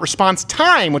talking about response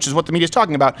time, which is what the media is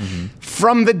talking about,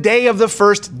 from the day of the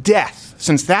first death,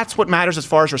 since that's what matters as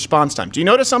far as response time. Do you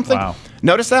notice something? Wow.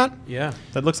 Notice that? Yeah.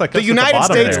 That looks like the United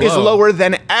States is lower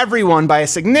than everyone by a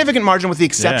significant margin with the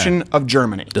exception of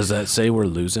Germany. Does that say we're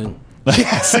losing?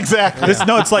 Yes, exactly.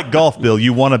 No, it's like golf, Bill.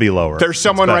 You want to be lower. There's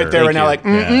someone right there right now like,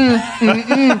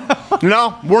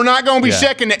 no, we're not going to be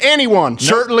second to anyone. Nope.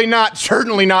 Certainly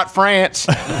not France.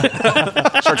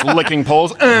 Starts licking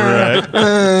poles.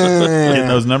 Getting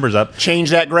those numbers up. Change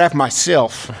that graph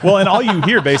myself. Well, and all you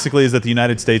hear basically is that the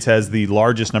United States has the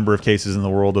largest number of cases in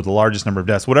the world or the largest number of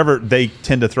deaths. Whatever they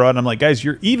tend to throw out. And I'm like, guys,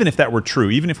 even if that were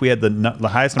true, even if we had the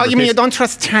highest number of cases. You mean you don't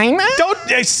trust China?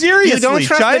 Seriously, you don't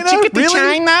trust China?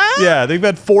 China? Yeah, they've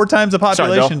got 4 times the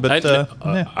population,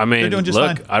 Sorry, I mean, they're doing just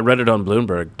look, fine. I read it on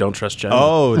Bloomberg. Don't trust China.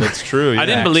 Oh, that's true. I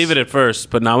didn't believe it at first,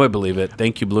 but now I believe it.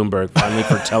 Thank you, Bloomberg, finally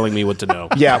for telling me what to know.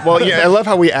 Yeah, well, I love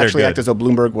how we actually act as though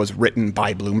Bloomberg was written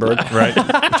by Bloomberg. Right.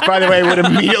 Which, by the way, would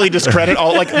immediately discredit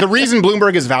all. Like, the reason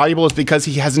Bloomberg is valuable is because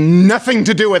he has nothing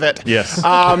to do with it. Yes.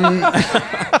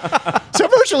 So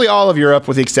for virtually all of Europe,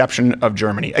 with the exception of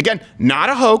Germany. Again, not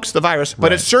a hoax, the virus,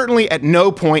 but it certainly at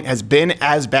no point has been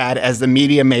as bad as the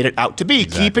media made it out to be.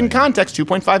 Exactly. Keep in context,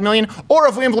 2.5 million, or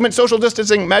if we implement social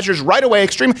distancing measures right away,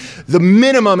 extreme, the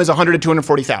minimum is 100 to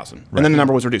 240,000. And then the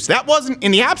number was reduced. That wasn't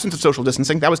in the absence of social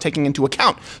distancing, that was taking into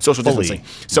account social distancing.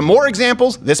 Some more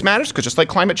examples, this matters, because just like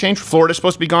climate change, Florida's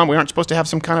supposed to be gone. We aren't supposed to have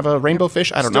some kind of a rainbow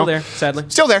fish. I don't know. Still there, sadly.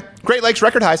 Still there. Great Lakes,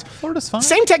 record highs. Florida's fine.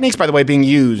 Same techniques, by the way, being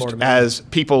used as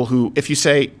people who, if you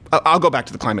say, I'll go back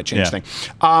to the climate change thing.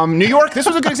 New York, this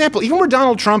was a good example. Even where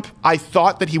Donald Trump, I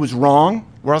thought that he was wrong,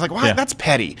 where I was like, wow, that's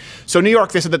petty. So New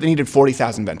York, they said that they needed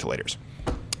 40,000 ventilators.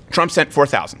 Trump sent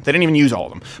 4,000. They didn't even use all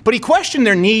of them. But he questioned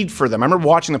their need for them. I remember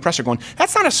watching the presser going,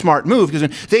 that's not a smart move,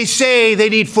 because they say they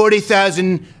need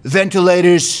 40,000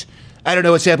 ventilators. I don't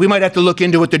know what's happening. We might have to look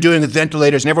into what they're doing with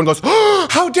ventilators. And everyone goes, oh,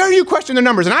 how dare you question their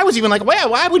numbers? And I was even like, well,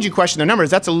 why would you question their numbers?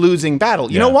 That's a losing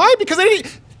battle. You know why? Because they need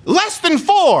less than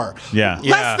 4.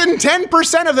 Less than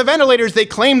 10% of the ventilators they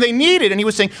claimed they needed. And he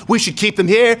was saying, we should keep them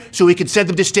here so we could send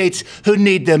them to states who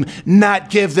need them, not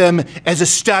give them as a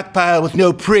stockpile with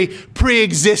no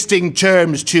pre-existing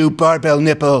terms to barbell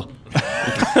nipple.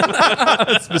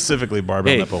 Specifically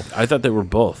barbell nipple. I thought they were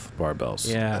both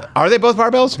barbells. Yeah. Are they both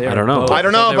barbells? I don't know. I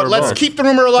don't know, but let's keep the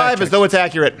rumor alive as though it's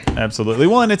accurate. Absolutely.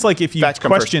 Well, and it's like if you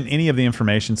question any of the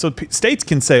information, so states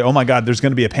can say, oh my God, there's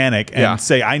going to be a panic, and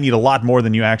say, I need a lot more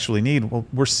than you actually need. Well,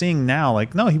 we're seeing now,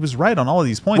 like, no, he was right on all of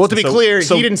these points. Well, to be clear,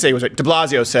 he didn't say he was right. De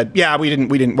Blasio said, yeah, we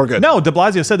didn't, we're good. No, De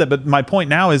Blasio said that, but my point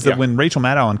now is that when Rachel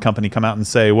Maddow and company come out and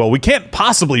say, well, we can't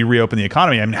possibly reopen the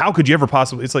economy. I mean, how could you ever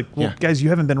possibly? It's like, well, guys, you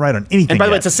haven't been right on anything. And by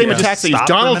the way, yet. it's the same attack that used.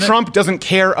 Donald Trump doesn't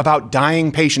care about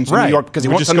dying patients in New York because he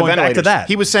wants them to ventilators.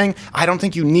 He was saying, I don't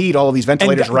think you need all of these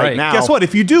ventilators right now. Guess what?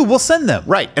 If you do, we'll send them.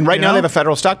 Right. And right now they have a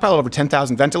federal stockpile of over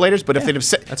 10,000 ventilators. But if they'd have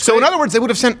sent, so in other words, they would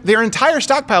have sent their entire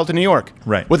stockpile to New York,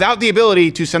 without the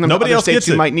ability to send them to other states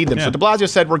who might need them. So De Blasio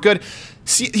said, we're good.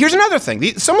 See, here's another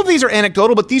thing. Some of these are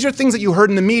anecdotal, but these are things that you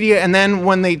heard in the media, and then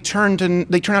when they turn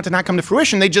out to not come to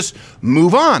fruition, they just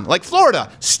move on. Like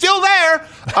Florida, still there.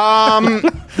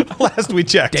 Last we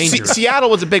checked. Seattle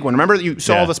was a big one. Remember you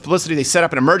saw all this publicity. They set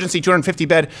up an emergency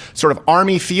 250-bed sort of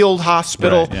Army field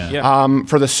hospital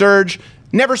for the surge.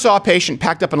 Never saw a patient,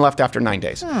 packed up and left after 9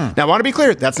 days. Now, I want to be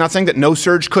clear, that's not saying that no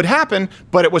surge could happen,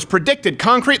 but it was predicted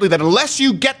concretely that unless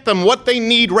you get them what they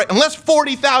need, unless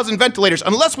 40,000 ventilators,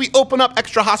 unless we open up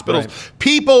extra hospitals,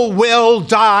 people will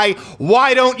die.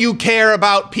 Why don't you care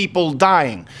about people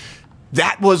dying?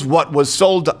 That was what was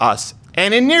sold to us.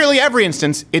 And in nearly every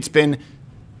instance, it's been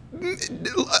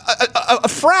a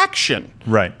fraction.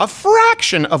 A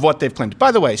fraction of what they've claimed.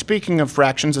 By the way, speaking of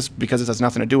fractions, because it has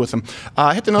nothing to do with them,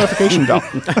 hit the notification bell.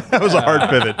 That was a hard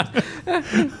pivot.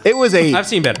 It was a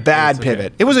bad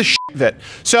pivot. It was a pivot.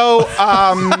 So,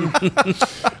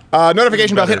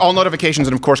 notification bell, hit all notifications,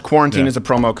 and of course, quarantine is a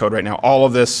promo code right now. All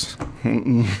of this,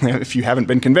 if you haven't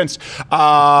been convinced,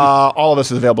 all of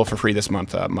this is available for free this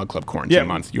month, Mug Club Quarantine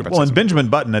Month. Well, and Benjamin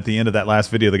Button at the end of that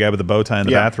last video, the guy with the bow tie and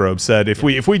the bathrobe, said, if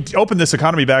we open this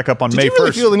economy back up on May 1st. Did you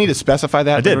really feel the need to specify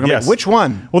that? I did, yes. Which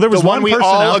one? Well, there was one we person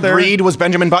all out there, agreed was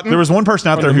Benjamin Button? There was one person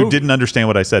out there who didn't understand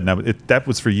what I said. Now, that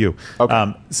was for you.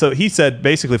 Okay. So he said,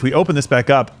 basically, if we open this back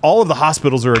up, all of the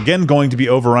hospitals are again going to be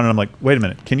overrun. And I'm like, wait a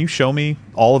minute. Can you show me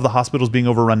all of the hospitals being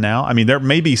overrun now? I mean, there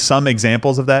may be some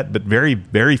examples of that, but very,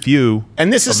 very few.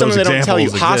 And this is something they don't tell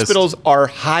you. Hospitals are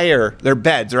higher, their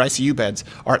beds, their ICU beds,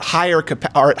 are at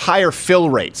higher fill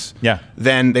rates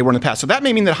than they were in the past. So that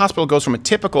may mean that a hospital goes from a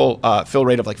typical fill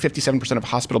rate of like 57% of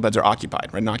hospital beds are occupied,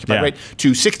 right, an occupied rate,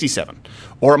 to 67.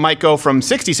 Or it might go from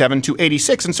 67 to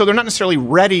 86. And so they're not necessarily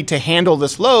ready to handle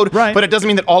this load, but it doesn't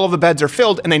mean that all of the beds are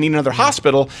filled and they need another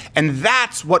hospital. And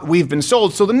that's what we've been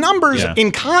sold. So the numbers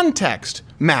in context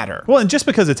matter. Well, and just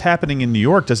because it's happening in New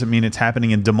York doesn't mean it's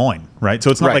happening in Des Moines, right?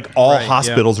 So it's not like all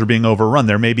hospitals are being overrun.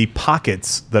 There may be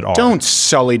pockets that are. Don't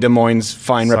sully Des Moines'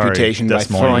 fine reputation by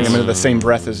throwing them into the same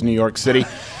breath as New York City.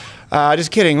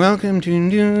 Just kidding. Welcome to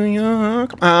New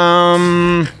York.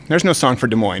 There's no song for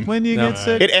Des Moines. When you get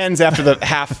sick. It ends after the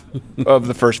half of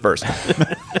the first verse.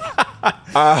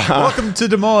 Welcome to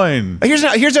Des Moines.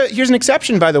 Here's an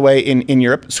exception, by the way, in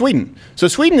Europe, Sweden. So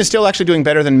Sweden is still actually doing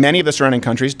better than many of the surrounding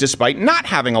countries, despite not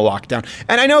having a lockdown.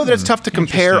 And I know that it's tough to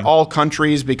compare all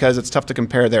countries because it's tough to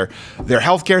compare their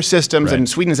healthcare systems. And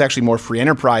Sweden is actually more free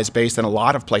enterprise based than a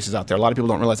lot of places out there. A lot of people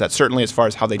don't realize that. Certainly, as far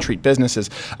as how they treat businesses,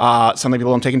 something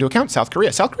people don't take into account. South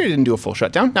Korea. South Korea didn't do a full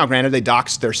shutdown. Now, granted, they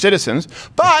doxed their citizens,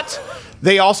 but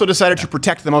they also decided to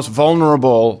protect the most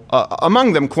vulnerable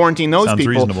among them, quarantine those Sounds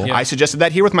people. Reasonable. I suggested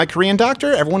that here with my Korean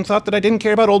doctor. Everyone thought that I didn't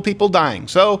care about old people dying.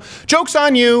 So, joke's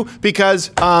on you because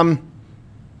I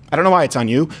I don't know why it's on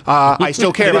you. I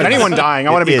still care about anyone dying.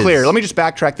 I want to be clear. Let me just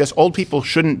backtrack this. Old people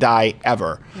shouldn't die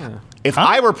ever. Yeah. If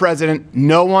I were president,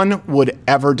 no one would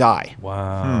ever die.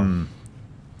 Wow.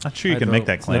 Not sure you can make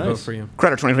that claim. Vote for you.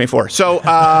 Crowder 2024. So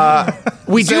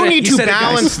we do need to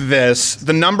balance this,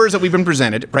 the numbers that we've been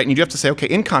presented, right? And you do have to say, okay,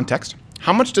 in context,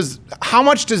 how much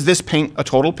does this paint a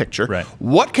total picture? Right.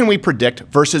 What can we predict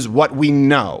versus what we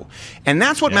know? And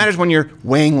that's what matters when you're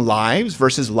weighing lives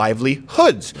versus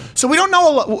livelihoods. So we don't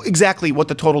know exactly what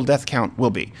the total death count will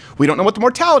be. We don't know what the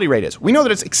mortality rate is. We know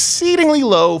that it's exceedingly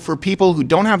low for people who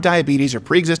don't have diabetes or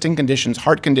pre-existing conditions,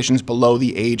 heart conditions below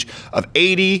the age of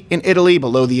 80 in Italy,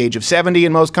 below the age of 70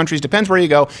 in most countries. Depends where you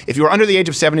go. If you're under the age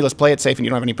of 70, let's play it safe, and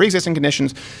you don't have any pre-existing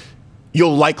conditions,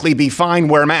 you'll likely be fine.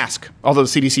 Wear a mask. Although the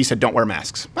CDC said don't wear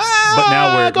masks. But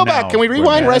now go back. Can we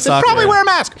rewind? Where I said probably wear a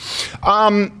mask.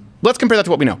 Let's compare that to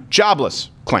what we know. Jobless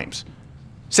claims.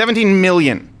 17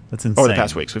 million. That's insane. Over the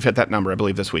past weeks. We've hit that number, I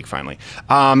believe, this week finally.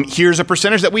 Here's a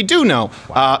percentage that we do know.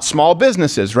 Small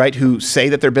businesses, right, who say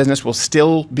that their business will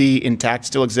still be intact,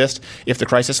 still exist if the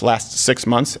crisis lasts 6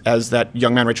 months, as that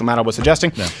young man Rachel Maddow was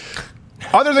suggesting. Yeah.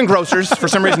 Other than grocers, for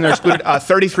some reason they're excluded.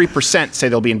 33% say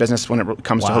they'll be in business when it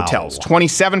comes to hotels.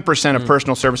 27% of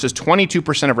personal services,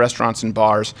 22% of restaurants and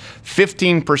bars,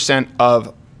 15%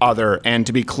 of other. And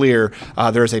to be clear,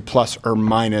 there is a plus or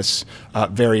minus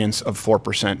variance of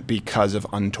 4% because of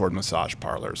untoward massage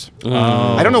parlors.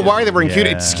 I don't know why they were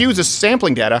included. It skews the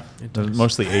sampling data.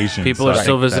 Mostly Asian. People are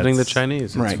still visiting the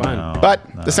Chinese. It's fine. No, but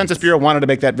the Census Bureau wanted to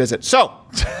make that visit. So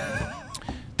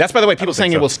that's, by the way, people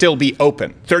saying it will still be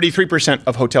open. 33%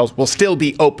 of hotels will still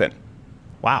be open.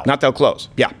 Wow. Not they'll close.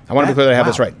 Yeah. I want to be clear that I have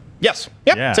this right. Yes.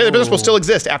 Yep. Yeah. Say the business will still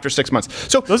exist after 6 months.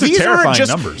 So those these are terrifying aren't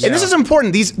just numbers. And this is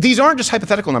important. These aren't just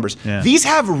hypothetical numbers. Yeah. These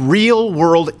have real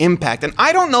world impact. And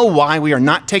I don't know why we are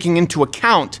not taking into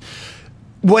account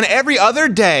when every other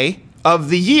day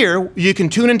of the year, you can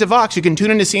tune into Vox, you can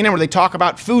tune into CNN where they talk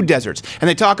about food deserts, and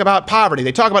they talk about poverty,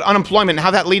 they talk about unemployment and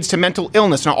how that leads to mental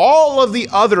illness, and all of the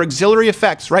other auxiliary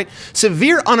effects, right?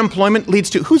 Severe unemployment leads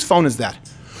to, whose phone is that?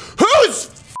 Whose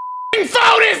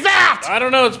phone is that? I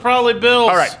don't know, it's probably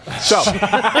Bill's. All right, so.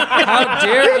 How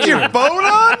dare you? Your phone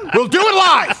on? We'll do it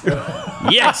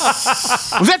live.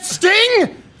 Yes. Was that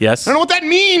Sting? Yes. I don't know what that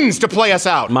means to play us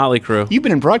out. Motley Crue. You've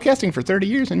been in broadcasting for 30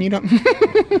 years and you don't.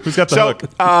 Who's got the hook?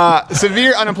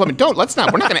 Severe unemployment. Let's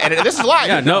not. We're not going to edit it. This is live.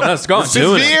 Yeah, no, that's gone.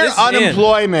 Severe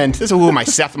unemployment. This is who am I,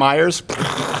 Seth Meyers?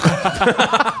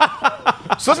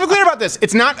 So let's be clear about this.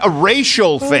 It's not a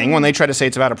racial thing when they try to say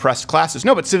it's about oppressed classes.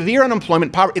 No, but severe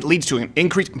unemployment, poverty, it leads to an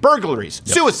increased burglaries,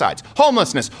 suicides,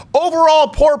 homelessness, overall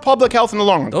poor public health in the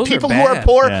long run. Those People are who are bad.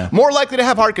 poor, more likely to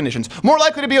have heart conditions, more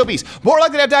likely to be obese, more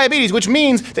likely to have diabetes, which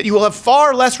means that you will have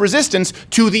far less resistance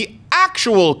to the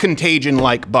actual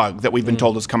contagion-like bug that we've been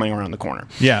told is coming around the corner.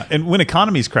 Yeah, and when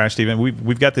economies crash, Stephen,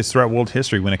 we've got this throughout world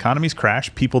history. When economies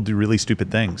crash, people do really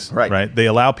stupid things. Right? They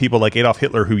allow people like Adolf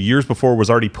Hitler, who years before was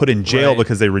already put in jail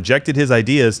because they rejected his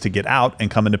ideas, to get out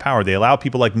and come into power. They allow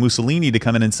people like Mussolini to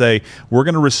come in and say, we're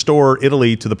going to restore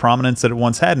Italy to the prominence that it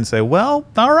once had, and say, well,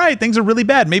 all right, things are really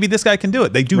bad. Maybe this guy can do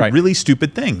it. They do really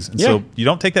stupid things. And so you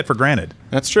don't take that for granted.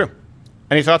 That's true.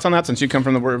 Any thoughts on that, since you come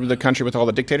from the country with all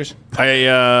the dictators? I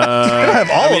have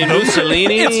all of those.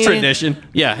 Mussolini. It's tradition.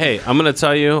 Yeah, hey, I'm going to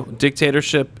tell you,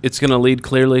 dictatorship, it's going to lead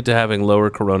clearly to having lower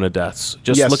corona deaths.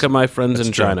 Just look at my friends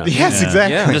in China. Yes,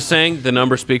 exactly. I'm just saying, the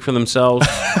numbers speak for themselves.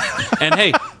 And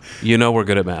hey, you know we're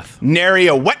good at math. Nary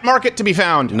a wet market to be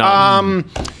found.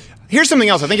 Here's something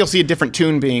else. I think you'll see a different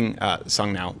tune being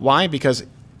sung now. Why? Because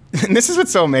and this is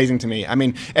what's so amazing to me. I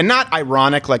mean, and not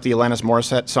ironic like the Alanis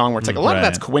Morissette song where it's like a lot of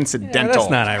that's coincidental. Yeah, that's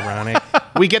not ironic.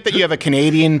 We get that you have a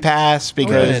Canadian pass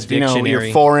because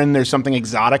you're foreign. There's something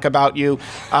exotic about you.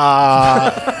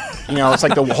 It's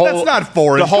like the whole that's not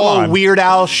foreign. The whole Weird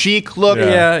Al Chic look.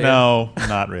 No,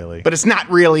 not really. But it's not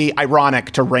really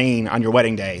ironic to rain on your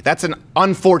wedding day. That's an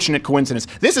unfortunate coincidence.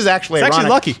 This is actually ironic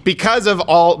lucky because of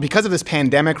this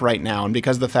pandemic right now, and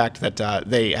because of the fact that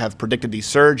they have predicted these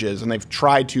surges and they've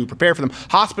tried to prepare for them.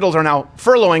 Hospitals are now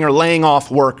furloughing or laying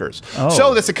off workers.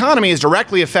 So this economy is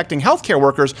directly affecting healthcare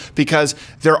workers because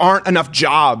there aren't enough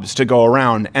jobs to go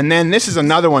around. And then this is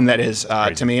another one that is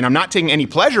to me, and I'm not taking any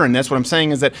pleasure in this. What I'm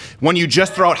saying is that when you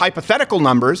just throw out hypothetical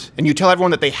numbers and you tell everyone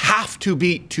that they have to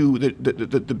beat to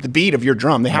the beat of your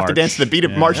drum, they have to dance to the beat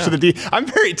of March to the D. I'm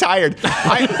very tired.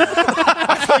 I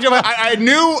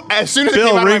knew as soon as it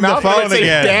came out of my mouth that I'd say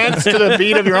dance to the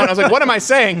beat of your own. I was like, what am I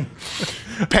saying?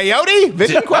 Peyote?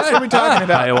 Vision Quest? What are we talking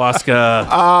about?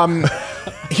 Ayahuasca.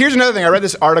 Here's another thing. I read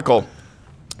this article.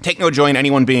 Take no joy in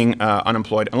anyone being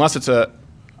unemployed unless it's a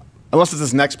Unless it's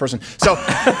this next person. So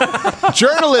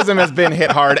journalism has been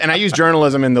hit hard, and I use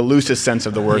journalism in the loosest sense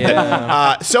of the word.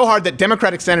 So hard that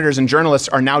Democratic senators and journalists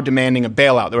are now demanding a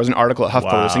bailout. There was an article at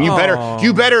HuffPost saying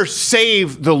you better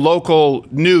save the local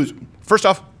news. First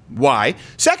off, why?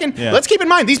 Second, let's keep in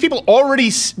mind, these people already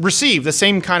receive the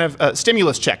same kind of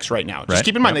stimulus checks right now. Just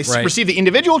keep in mind, they receive the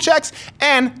individual checks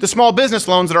and the small business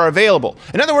loans that are available.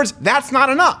 In other words, that's not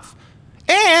enough.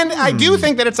 And I do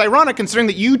think that it's ironic, considering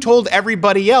that you told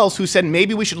everybody else who said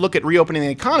maybe we should look at reopening the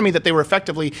economy, that they were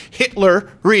effectively Hitler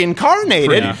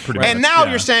reincarnated. And now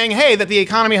you're saying, hey, that the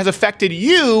economy has affected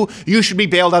you. You should be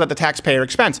bailed out at the taxpayer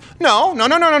expense. No.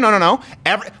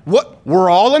 We're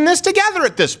all in this together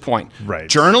at this point.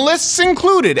 Journalists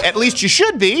included. At least you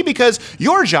should be, because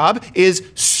your job is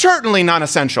certainly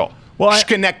non-essential.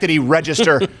 Schenectady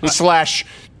Register /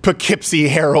 Poughkeepsie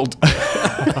Herald.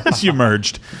 You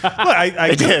merged. Well,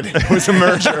 I did. It was a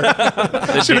merger.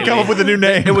 Should have come up with a new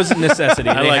name. It was a necessity.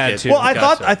 They had to. Well,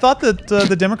 I thought that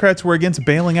the Democrats were against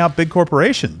bailing out big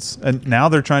corporations, and now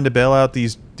they're trying to bail out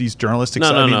these journalistic.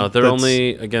 No. They're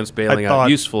only against bailing out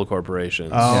useful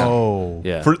corporations.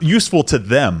 For useful to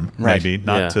them, maybe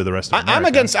not to the rest of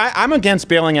America. I'm against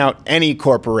bailing out any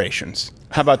corporations.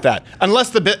 How about that?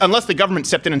 Unless the government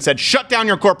stepped in and said, shut down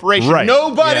your corporation.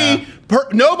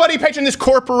 Nobody patron this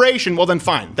corporation. Well, then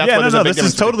fine. This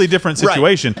is a totally different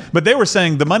situation. But they were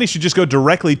saying the money should just go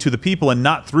directly to the people and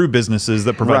not through businesses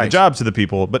that provide the jobs to the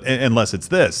people. But unless it's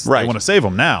this, they want to save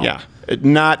them now. Yeah,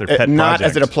 not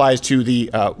as it applies to the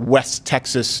West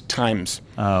Texas Times.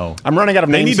 Oh, I'm running out of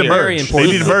names. They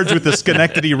need to merge with the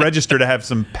Schenectady Register to have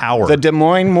some power. The Des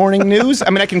Moines Morning News.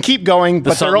 I mean, I can keep going,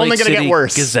 but they're only going to get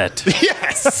worse. Gazette.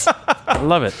 Yes, I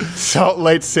love it. Salt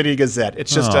Lake City Gazette.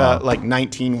 It's just like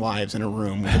 19 wives in a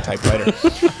room with a typewriter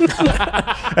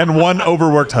and one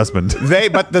overworked husband.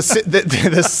 But the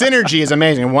synergy is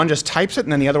amazing. One just types it,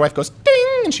 and then the other wife goes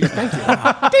ding, and she goes, "Thank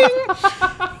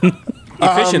you." Ding.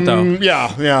 Efficient though. Yeah.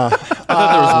 I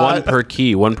thought there was one per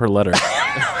key, one per letter.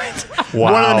 Wow.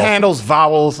 One of them handles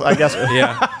vowels, I guess.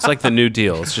 Yeah, it's like the New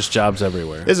Deal. It's just jobs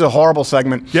everywhere. This is a horrible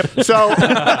segment. Yep. So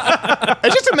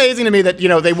it's just amazing to me that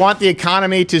they want the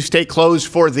economy to stay closed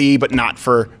for thee, but not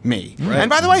for me. Right. And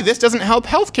by the way, this doesn't help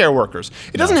healthcare workers.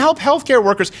 It doesn't help healthcare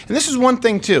workers. And this is one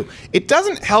thing too. It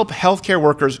doesn't help healthcare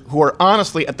workers who are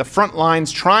honestly at the front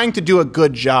lines trying to do a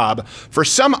good job for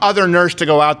some other nurse to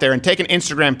go out there and take an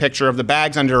Instagram picture of the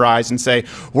bags under her eyes and say,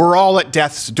 "We're all at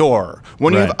death's door."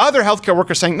 When you have other healthcare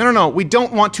workers saying, "No, we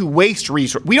don't want to waste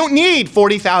resources. We don't need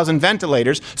 40,000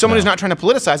 ventilators." Someone who's not trying to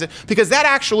politicize it, because that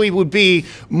actually would be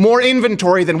more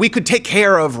inventory than we could take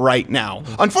care of right now.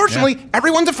 Unfortunately,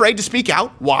 everyone's afraid to speak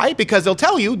out. Why? Because they'll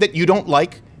tell you that you don't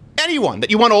like anyone,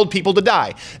 that you want old people to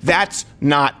die. That's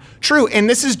not true. And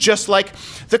this is just like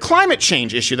the climate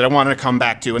change issue that I wanted to come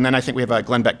back to. And then I think we have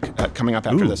Glenn Beck coming up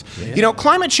after this. Yeah.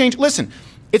 Climate change, listen,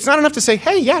 it's not enough to say,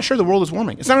 hey, yeah, sure, the world is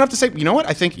warming. It's not enough to say, you know what,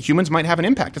 I think humans might have an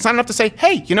impact. It's not enough to say,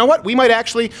 hey, you know what, we might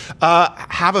actually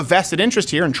have a vested interest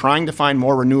here in trying to find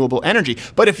more renewable energy.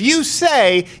 But if you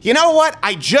say, you know what,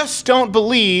 I just don't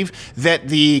believe that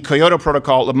the Kyoto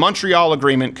Protocol, the Montreal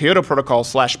Agreement, Kyoto Protocol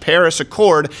 / Paris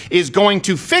Accord is going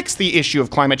to fix the issue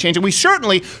of climate change, and we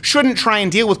certainly shouldn't try and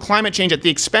deal with climate change at the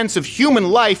expense of human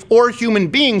life or human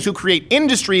beings who create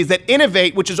industries that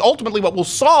innovate, which is ultimately what will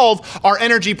solve our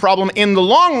energy problem in the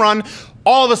long run,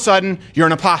 all of a sudden, you're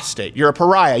an apostate. You're a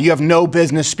pariah. You have no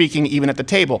business speaking even at the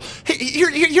table.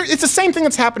 It's the same thing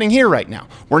that's happening here right now.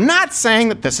 We're not saying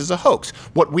that this is a hoax.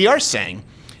 What we are saying,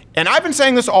 and I've been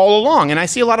saying this all along, and I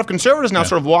see a lot of conservatives now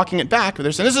sort of walking it back.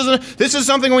 They're saying this is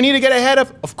something we need to get ahead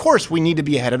of. Of course we need to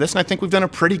be ahead of this, and I think we've done a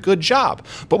pretty good job.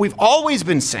 But we've always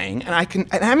been saying, and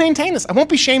I maintain this, I won't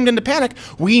be shamed into panic,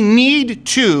 we need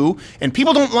to, and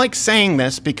people don't like saying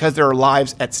this because there are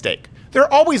lives at stake. There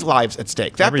are always lives at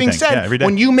stake. That being said,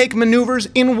 when you make maneuvers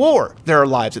in war, there are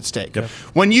lives at stake. Yep.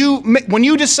 When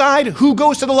you decide who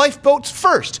goes to the lifeboats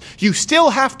first, you still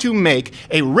have to make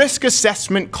a risk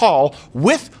assessment call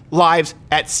with lives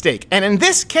at stake. And in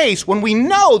this case, when we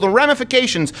know the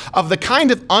ramifications of the kind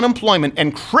of unemployment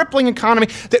and crippling economy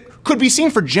that could be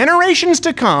seen for generations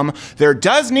to come, there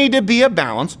does need to be a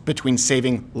balance between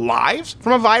saving lives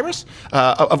from a virus,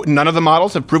 none of the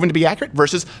models have proven to be accurate,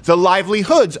 versus the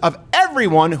livelihoods of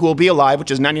everyone who will be alive,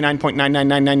 which is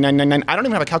 99.9999999. I don't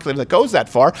even have a calculator that goes that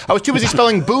far. I was too busy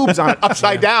spelling boobs on it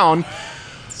upside down.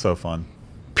 So fun.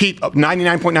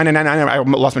 99.999, I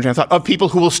lost my train of thought, of people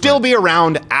who will still be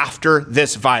around after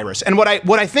this virus. And what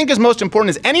I think is most important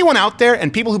is anyone out there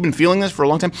and people who've been feeling this for a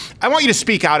long time, I want you to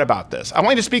speak out about this. I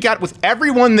want you to speak out with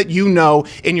everyone that you know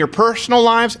in your personal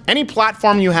lives, any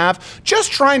platform you have.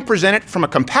 Just try and present it from a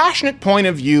compassionate point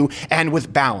of view and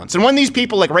with balance. And when these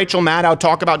people like Rachel Maddow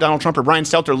talk about Donald Trump, or Brian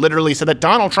Stelter literally said that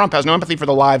Donald Trump has no empathy for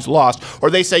the lives lost, or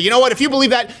they say, you know what, if you believe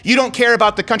that, you don't care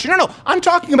about the country. No, I'm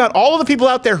talking about all of the people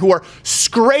out there who are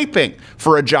scraping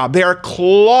for a job. They are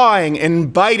clawing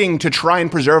and biting to try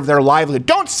and preserve their livelihood.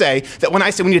 Don't say that when I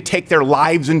say we need to take their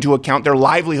lives into account, their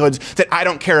livelihoods, that I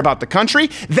don't care about the country.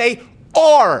 They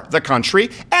are the country,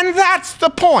 and that's the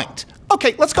point.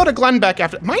 Okay, let's go to Glenn Beck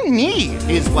after. My knee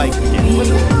is like...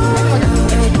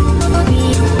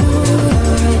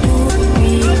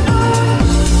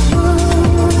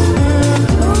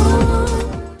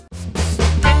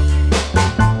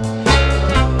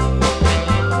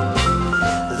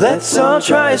 Let's all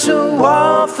try some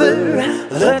wafer.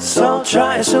 Let's all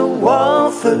try some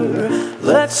wafer.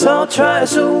 Let's all try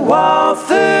some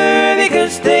wafer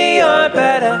because they are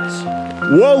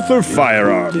badass. Walther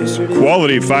Firearms.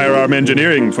 Quality firearm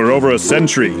engineering for over a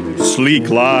century. Sleek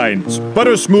lines,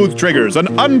 butter smooth triggers, and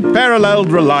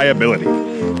unparalleled reliability.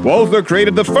 Walther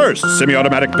created the first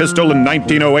semi-automatic pistol in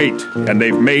 1908, and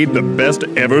they've made the best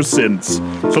ever since.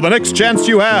 So the next chance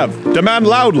you have, demand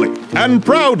loudly and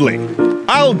proudly,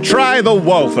 I'll try the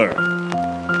Walther.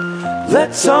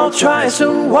 Let's all try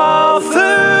some Walther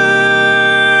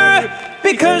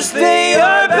because they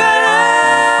are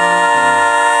badass.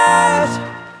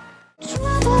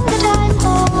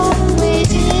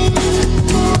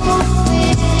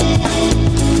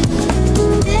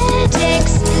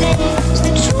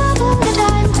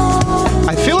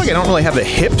 I feel like I don't really have the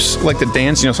hips like the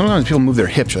dance. You know, sometimes people move their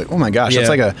hips. You're like, oh my gosh, it's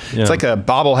like a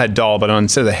bobblehead doll, but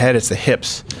instead of the head, it's the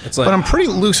hips. It's like, but I'm pretty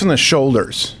loose in the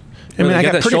shoulders. I mean, I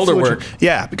got pretty shoulder work.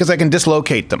 Yeah, because I can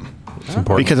dislocate them.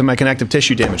 Because of my connective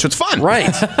tissue damage. So it's fun. Right.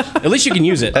 At least you can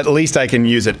use it. At least I can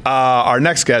use it. Our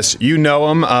next guest, you know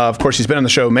him. Of course, he's been on the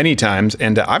show many times,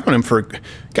 and I've known him for,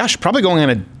 gosh, probably going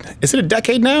on is it a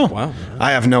decade now? Wow.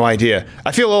 I have no idea.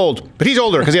 I feel old, but he's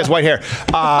older because he has white hair.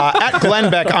 At Glenn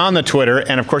Beck on the Twitter,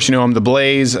 and of course, you know him, The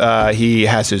Blaze. He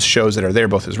has his shows that are there,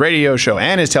 both his radio show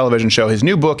and his television show. His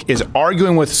new book is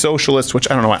Arguing with Socialists, which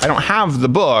I don't know why. I don't have the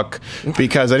book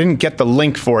because I didn't get the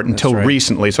link for it until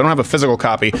recently, so I don't have a physical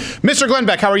copy. Mr. Glenn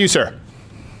Beck, how are you, sir?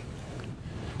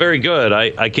 Very good.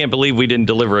 I can't believe we didn't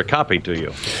deliver a copy to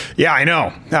you. Yeah, I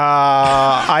know.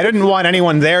 I didn't want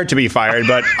anyone there to be fired,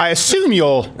 but I assume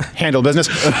you'll handle business.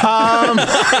 I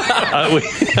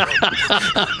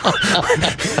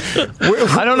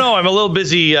don't know. I'm a little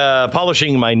busy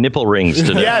polishing my nipple rings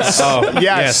today. Yes.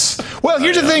 Yes. Well,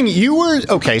 here's the thing. You were...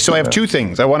 Okay, so I have two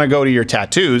things. I want to go to your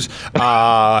tattoos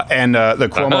and the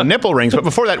Cuomo nipple rings. But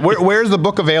before that, where's the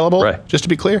book available? Right. Just to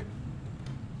be clear.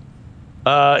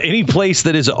 Any place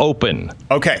that is open.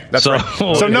 Okay, that's right.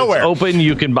 So nowhere. It's open,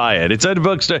 you can buy it. It's at a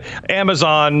bookstore,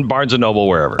 Amazon, Barnes & Noble,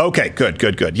 wherever. Okay,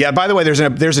 good. Yeah, by the way, there's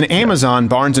an Amazon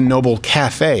Barnes & Noble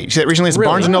cafe. You see that recently? It's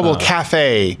Barnes & Noble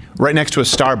cafe right next to a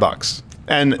Starbucks.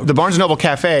 And the Barnes & Noble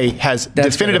cafe has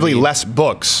definitively less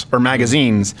books or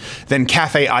magazines than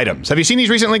cafe items. Have you seen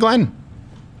these recently, Glenn?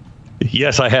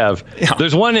 Yes, I have. Yeah.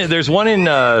 There's one in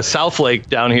Southlake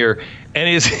down here, and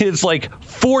it's like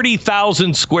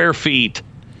 40,000 square feet,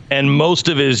 and most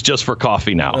of it is just for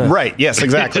coffee now. Right. Yes.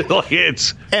 Exactly.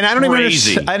 It's and I don't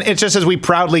crazy. Even. And it just says we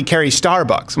proudly carry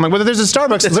Starbucks. I'm like, well, there's a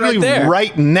Starbucks literally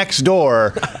right next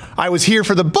door. I was here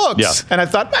for the books, and I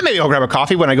thought maybe I'll grab a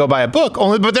coffee when I go buy a book.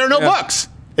 But there are no books.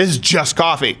 It's just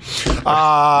coffee.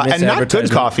 And not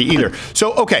good coffee either.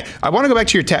 So, okay, I want to go back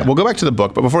to your tab. We'll go back to the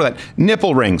book, but before that,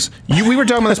 nipple rings. We were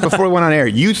talking about this before we went on air.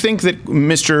 You think that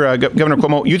Mr. Governor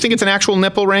Cuomo, you think it's an actual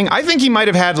nipple ring? I think he might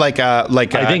have had I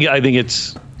think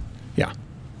it's... Yeah.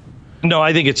 No,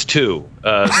 I think it's two,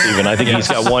 Stephen. I think he's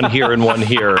got one here and one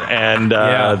here, and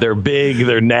they're big,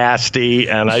 they're nasty,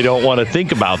 and I don't want to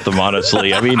think about them,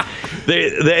 honestly. I mean,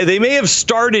 they may have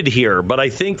started here, but I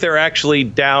think they're actually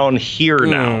down here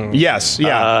now. Yes,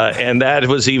 yeah. And that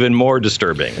was even more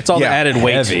disturbing. It's all the added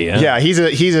weight. Heavy, yeah, he's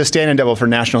a stand-in double for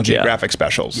National Geographic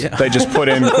specials. Yeah. They just put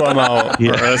in Cuomo, or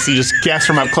you just guess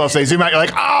from up close. They zoom out, you're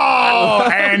like, oh,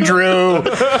 Andrew.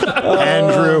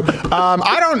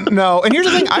 I don't know. And here's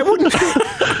the thing, I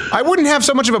wouldn't have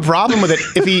so much of a problem with it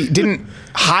if he didn't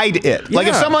hide it. Like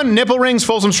if someone nipple rings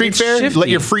Folsom Street Fair, let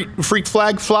your freak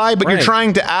flag fly, but you're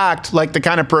trying to act like the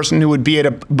kind of person who would be at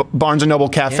a Barnes & Noble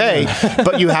cafe,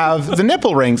 but you have the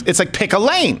nipple rings. It's like pick a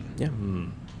lane. Yeah.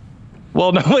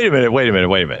 Well, no, wait a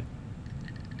minute.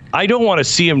 I don't want to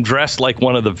see him dressed like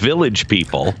one of the Village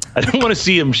people. I don't want to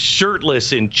see him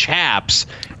shirtless in chaps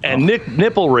and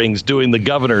nipple rings doing the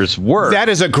governor's work. That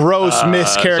is a gross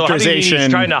mischaracterization. So how do you mean he's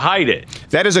trying to hide it?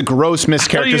 That is a gross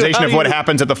mischaracterization of what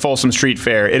happens at the Folsom Street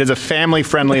Fair. It is a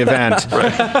family-friendly event.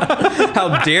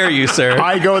 How dare you, sir?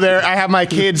 I go there. I have my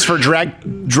kids for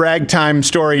drag time,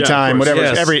 story time, whatever.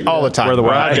 Yes. All the time. Where the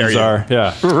weapons are.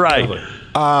 Yeah. Right.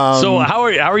 So how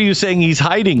are you saying he's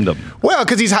hiding them? Well,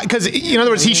 because in other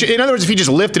words, if he just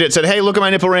lifted it, said, "Hey, look at my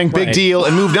nipple ring, big deal,"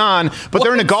 and moved on. But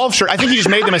they're in a golf shirt. I think he just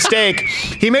made the mistake.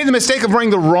 He made the mistake of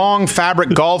wearing the wrong fabric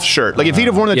golf shirt. Like if he'd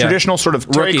have worn the traditional sort of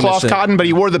terry cloth cotton, but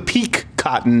he wore the peak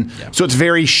cotton, so it's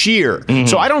very sheer.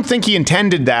 So I don't think he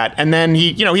intended that. And then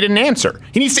he didn't answer.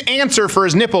 He needs to answer for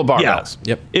his nipple barbells.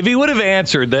 Yeah. If he would have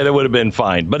answered, then it would have been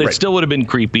fine. But it still would have been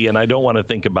creepy, and I don't want to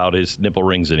think about his nipple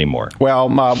rings anymore.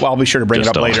 Well, I'll be sure to bring it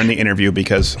up later in the interview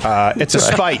because it's a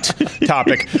spite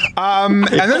topic. And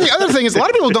then the other thing is a lot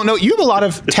of people don't know you have a lot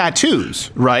of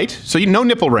tattoos, right? So you know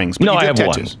nipple rings, but no, you do I have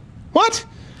tattoos. one. What?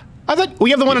 I thought you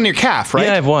have the one on your calf, right?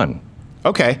 Yeah, I have one.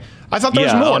 Okay. I thought there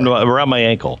was more. Around my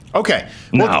ankle. Okay.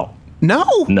 Well,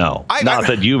 No. Not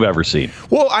that you've ever seen.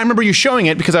 Well, I remember you showing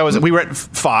it because we were at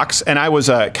Fox, and I was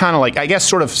kind of like, I guess,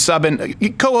 sort of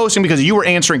co-hosting because you were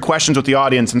answering questions with the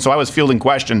audience, and so I was fielding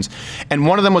questions, and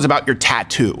one of them was about your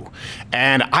tattoo,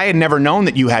 and I had never known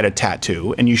that you had a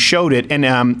tattoo, and you showed it,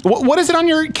 and what is it on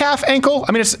your calf ankle?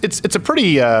 I mean, it's a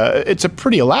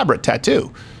pretty elaborate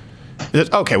tattoo.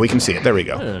 Okay, we can see it. There we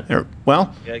go.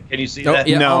 Well, can you see that?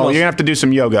 Yeah, no, you're gonna have to do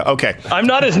some yoga. Okay. I'm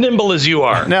not as nimble as you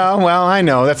are. No, well, I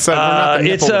know that's.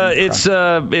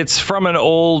 It's from an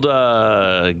old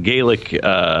Gaelic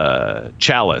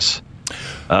chalice,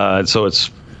 so it's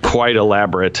quite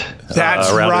elaborate.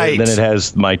 That's right. Then it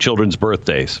has my children's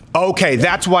birthdays. Okay,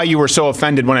 that's why you were so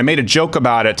offended when I made a joke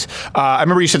about it. I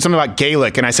remember you said something about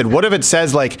Gaelic, and I said, "What if it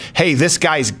says like, hey, this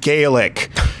guy's Gaelic?"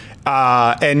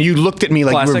 And you looked at me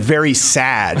like you were very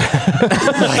sad.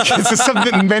 Like, is this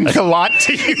something that meant a lot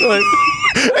to you?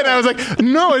 And I was like,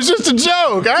 no, it's just a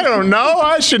joke. I don't know.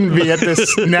 I shouldn't be at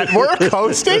this network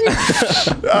hosting.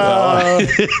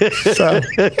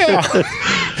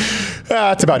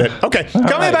 That's about it. Okay.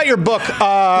 Tell me about your book,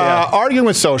 Arguing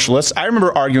with Socialists. I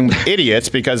remember arguing with idiots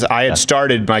because I had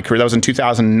started my career. That was in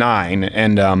 2009.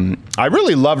 And I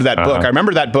really loved that book. I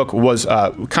remember that book was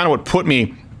kind of what put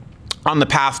me on the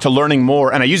path to learning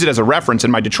more, and I use it as a reference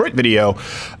in my Detroit video,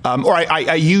 or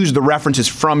I use the references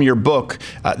from your book.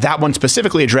 That one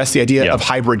specifically addressed the idea of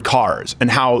hybrid cars and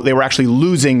how they were actually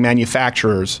losing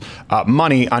manufacturers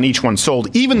money on each one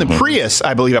sold. Even the Prius,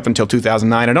 I believe, up until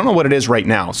 2009. I don't know what it is right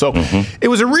now. So it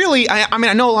was a really, I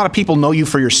mean, I know a lot of people know you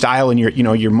for your style and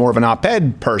you're more of an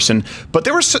op-ed person, but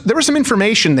there was some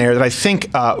information there that I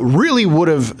think really would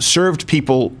have served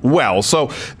people well. So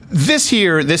this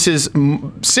is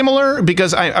similar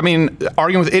because, I mean,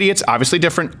 arguing with idiots, obviously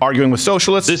different. Arguing with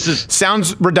socialists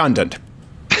sounds redundant.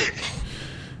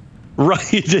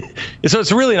 Right. So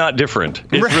it's really not different.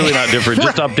 It's really not different.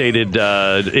 Just updated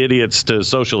idiots to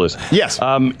socialists. Yes.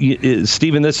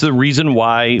 Stephen, that's the reason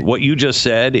why what you just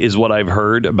said is what I've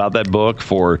heard about that book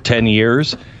for 10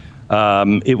 years.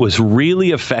 It was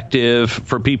really effective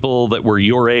for people that were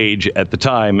your age at the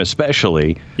time,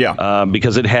 especially. Yeah.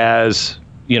 Because it has,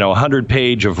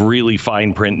 100-page of really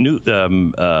fine print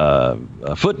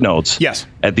footnotes. Yes.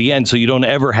 At the end, so you don't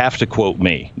ever have to quote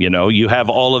me. You have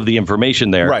all of the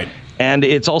information there. Right. And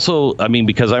it's also, I mean,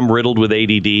 because I'm riddled with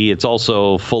ADD, it's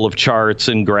also full of charts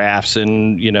and graphs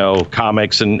and,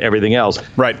 comics and everything else.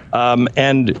 Right.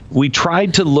 And we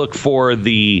tried to look for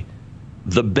the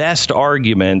best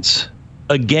arguments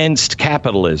against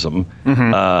capitalism,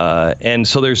 and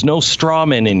so there's no straw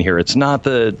man in here. It's not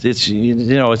the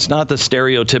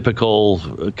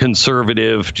stereotypical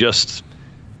conservative just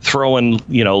throwing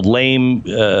lame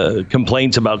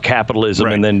complaints about capitalism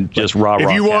and then just rah rah.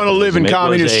 If you want to live in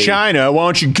communist China, why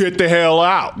don't you get the hell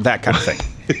out? That kind of thing.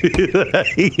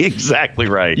 Exactly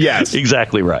right. Yes.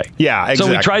 Exactly right. Yeah, exactly. So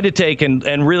we tried to take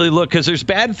and really look, because there's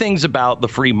bad things about the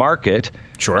free market.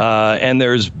 Sure. And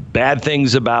there's bad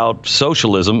things about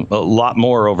socialism, a lot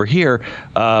more over here.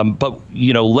 But,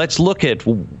 let's look at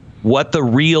what the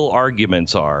real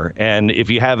arguments are. And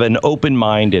if you have an open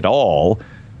mind at all,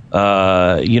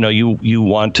 you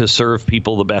want to serve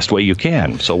people the best way you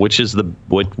can. So which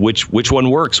one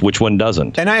works, which one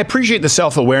doesn't? And I appreciate the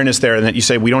self-awareness there, and that you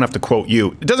say we don't have to quote you.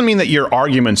 It doesn't mean that your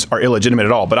arguments are illegitimate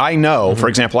at all. But I know, for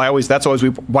example, that's always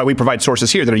why we provide sources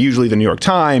here that are usually the New York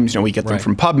Times. We get them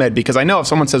from PubMed, because I know if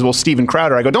someone says, "Well,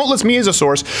 StevenCrowder," I go, "Don't list me as a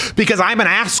source because I'm an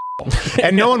asshole."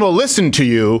 and no one will listen to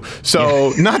you.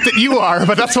 So not that you are,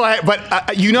 but that's why.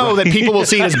 But you know that people will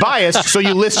see it as biased, so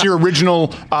you list your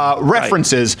original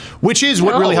references, which is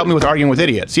what really helped me with arguing with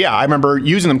idiots. Yeah, I remember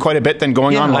using them quite a bit, then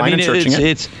going online and searching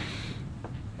it.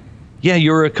 Yeah,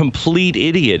 you're a complete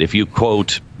idiot if you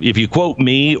quote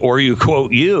me or you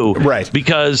quote you, right?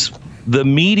 Because the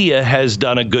media has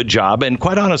done a good job, and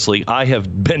quite honestly, I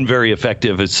have been very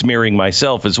effective at smearing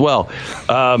myself as well.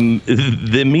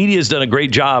 The media has done a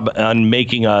great job on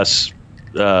making us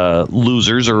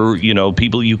losers, or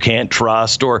people you can't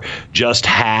trust, or just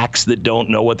hacks that don't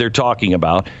know what they're talking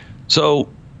about. So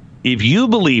if you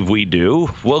believe we do,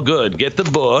 well, good. Get the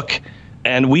book.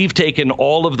 And we've taken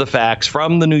all of the facts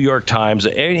from the New York Times.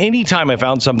 Anytime I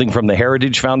found something from the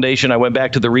Heritage Foundation, I went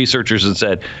back to the researchers and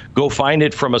said, go find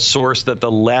it from a source that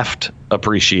the left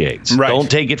appreciates. Right.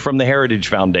 Don't take it from the Heritage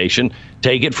Foundation.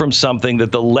 Take it from something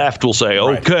that the left will say,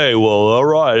 okay, well, all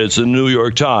right, it's the New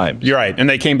York Times. You're right. And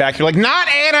they came back, you're like, not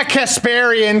Anna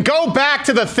Kasparian. Go back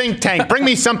to the think tank. Bring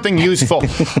me something useful.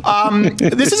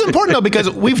 This is important, though,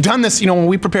 because we've done this, when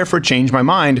we prepare for Change My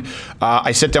Mind,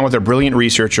 I sit down with a brilliant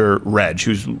researcher, Reg,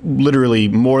 who's literally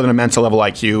more than a mental level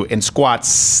IQ and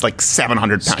squats like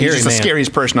 700 pounds. He's just the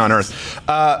scariest person on earth.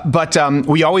 But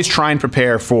we always try and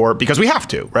prepare for, because we have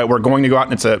to, right? We're going to go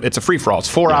out and it's a free-for-all. It's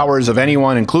 4 hours of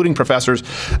anyone, including professors.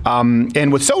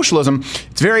 And with socialism,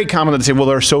 it's very common to say, well,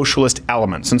 there are socialist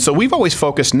elements. And so we've always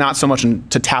focused not so much on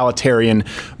totalitarian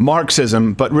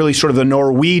Marxism, but really sort of the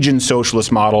Norwegian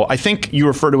socialist model. I think you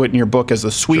refer to it in your book as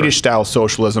the Swedish-style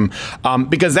socialism,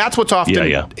 because that's what's often,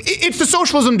 it's the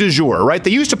socialism du jour, right?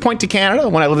 They used to point to Canada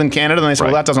when I lived in Canada, and they said,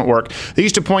 well, that doesn't work. They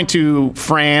used to point to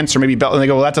France or maybe Belgium, and they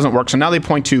go, well, that doesn't work. So now they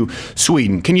point to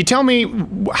Sweden. Can you tell me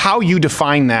how you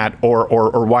define that,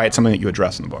 or why it's something that you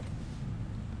address in the book?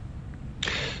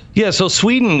 Yeah, so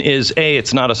Sweden is,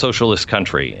 it's not a socialist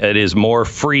country. It is more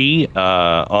free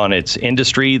on its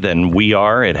industry than we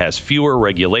are. It has fewer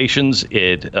regulations.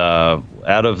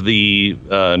 Out of the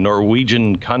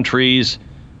Norwegian countries,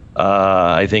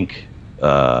 I think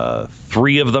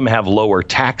 3 of them have lower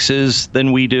taxes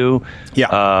than we do.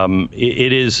 Yeah.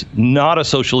 It is not a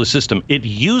socialist system. It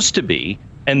used to be,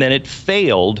 and then it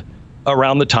failed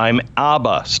around the time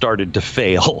ABBA started to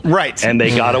fail. Right. And they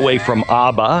got away from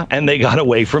ABBA, and they got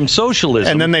away from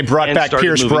socialism. And then they brought back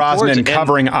Pierce Brosnan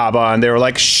covering ABBA, and they were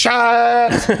like,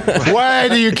 shut! Why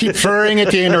do you keep throwing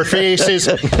it in our faces?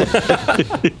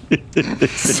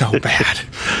 So bad.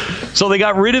 So they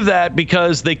got rid of that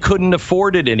because they couldn't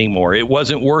afford it anymore. It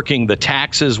wasn't working. The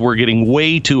taxes were getting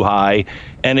way too high,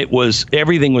 and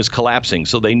everything was collapsing.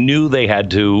 So they knew they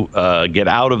had to get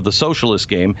out of the socialist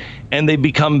game, and they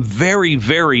become very,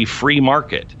 very free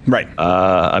market. Right.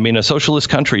 I mean, a socialist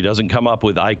country doesn't come up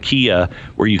with IKEA,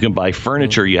 where you can buy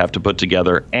furniture you have to put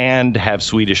together and have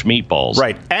Swedish meatballs.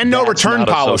 Right. And no return not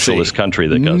policy. A socialist country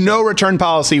that goes no return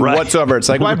policy whatsoever. It's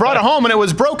like, well, I brought it home and it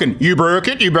was broken. You broke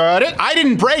it. You brought it. I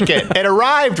didn't break it. It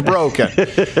arrived broken.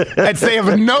 They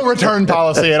have no return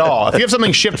policy at all. If you have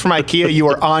something shipped from IKEA, you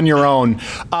are on your own.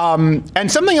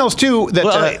 And something else too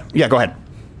that yeah, go ahead.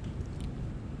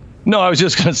 No, I was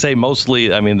just going to say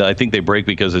mostly, I mean, I think they break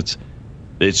because it's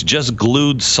just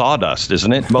glued sawdust,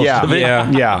 isn't it? Most of it.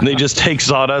 Yeah. They just take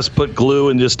sawdust, put glue,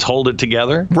 and just hold it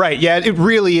together. Right. Yeah, it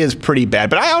really is pretty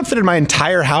bad. But I outfitted my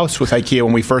entire house with IKEA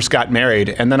when we first got married,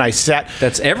 and then I sat.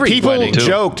 That's every people wedding, too.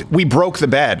 Joked we broke the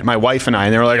bed, my wife and I,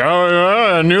 and they were like,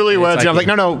 "Oh, newlyweds." And I was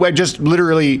like, "No, I just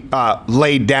literally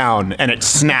laid down, and it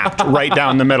snapped right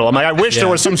down the middle." I'm like, "I wish there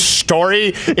was some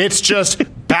story. It's just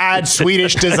bad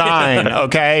Swedish design.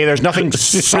 Okay, there's nothing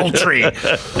sultry."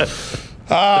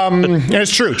 And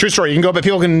it's true story. You can go, but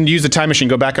people can use the time machine.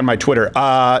 Go back on my Twitter.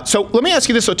 So let me ask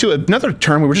you this though too. Another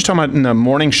term we were just talking about in the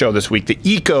morning show this week. The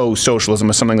eco-socialism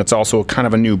is something that's also kind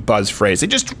of a new buzz phrase. They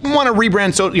just want to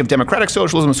rebrand. So you have democratic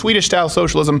socialism, Swedish-style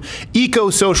socialism.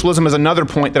 Eco-socialism is another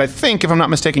point that I think, if I'm not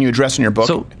mistaken, you address in your book,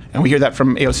 and we hear that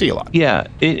from AOC a lot. Yeah.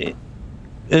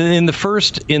 In the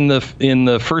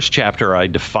first chapter, I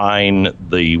define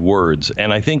the words,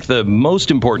 and I think the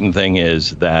most important thing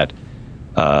is that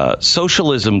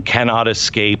socialism cannot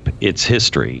escape its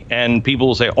history. And people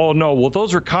will say, oh, no, well,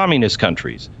 those are communist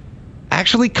countries.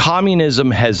 Actually,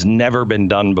 communism has never been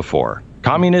done before.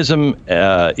 Communism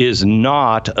is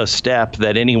not a step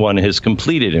that anyone has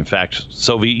completed. In fact,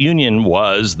 Soviet Union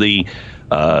was the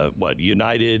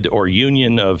United or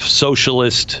Union of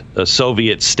Socialist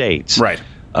Soviet States. Right.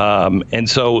 And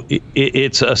so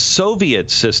it's a Soviet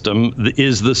system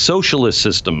is the socialist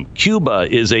system. Cuba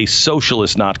is a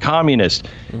socialist, not communist.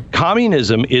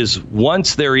 Communism is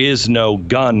once there is no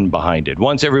gun behind it,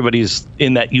 once everybody's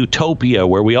in that utopia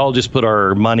where we all just put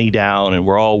our money down and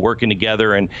we're all working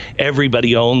together and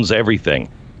everybody owns everything.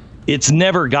 It's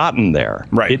never gotten there.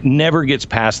 Right. It never gets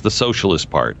past the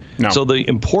socialist part. No. So the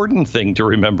important thing to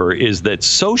remember is that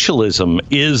socialism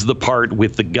is the part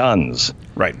with the guns.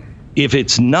 Right. If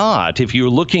it's not, if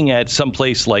you're looking at some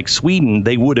place like Sweden,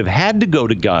 they would have had to go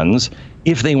to guns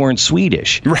if they weren't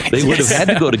Swedish. Right. They would have had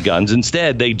to go to guns.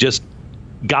 Instead, they just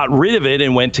got rid of it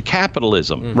and went to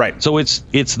capitalism. Right. So it's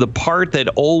the part that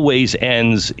always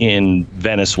ends in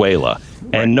Venezuela.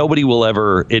 And nobody will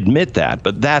ever admit that.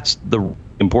 But that's the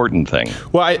important thing.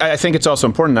 Well, I think it's also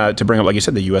important to bring up, like you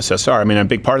said, the USSR. I mean, a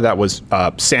big part of that was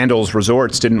Sandals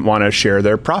Resorts didn't want to share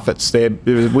their profits.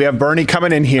 We have Bernie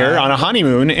coming in here on a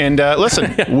honeymoon, and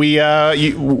listen, we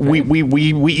eat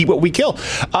what we kill.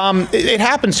 It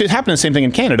happens. It happened the same thing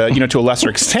in Canada, to a lesser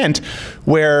extent,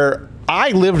 where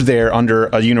I lived there under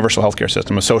a universal healthcare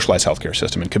system, a socialized healthcare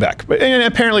system in Quebec. And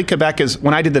apparently Quebec is,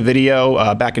 when I did the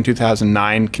video back in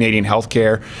 2009, Canadian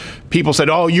healthcare, people said,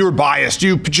 oh, you're biased.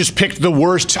 You just picked the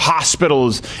worst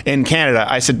hospitals in Canada.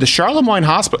 I said, the Charlemagne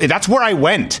Hospital, that's where I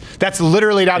went. That's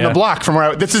literally down the block from where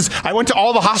I went to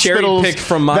all the hospitals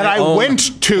that I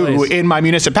went to in my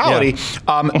municipality.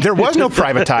 Yeah. There was no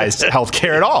privatized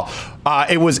healthcare at all.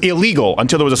 It was illegal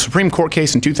until there was a Supreme Court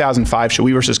case in 2005,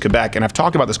 Chouy versus Quebec, and I've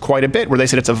talked about this quite a bit, where they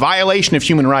said it's a violation of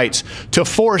human rights to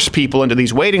force people into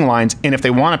these waiting lines, and if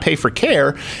they want to pay for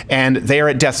care and they are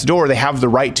at death's door, they have the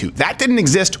right to. That didn't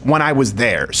exist when I was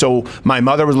there. So my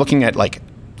mother was looking at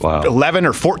 11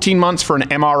 or 14 months for an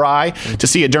MRI. To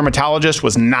see a dermatologist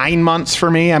was 9 months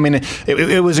for me. I mean,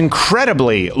 it was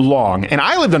incredibly long. And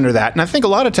I lived under that. And I think a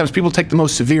lot of times people take the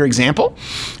most severe example,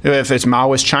 if it's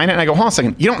Maoist China, and I go, hold on a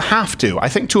second, you don't have to. I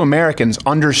think to Americans,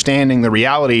 understanding the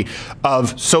reality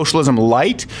of socialism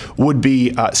light would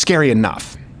be scary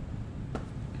enough.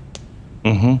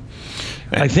 Mm-hmm.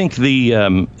 I think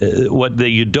what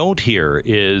you don't hear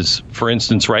is, for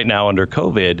instance, right now under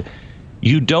COVID,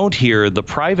 you don't hear the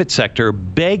private sector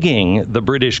begging the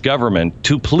British government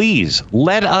to please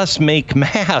let us make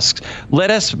masks. Let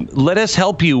us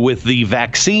help you with the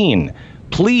vaccine.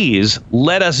 Please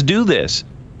let us do this.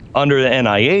 Under the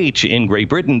NIH in Great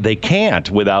Britain, they can't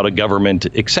without a government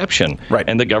exception. Right.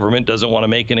 And the government doesn't want to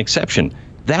make an exception.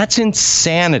 That's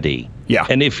insanity. Yeah.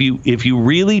 And if you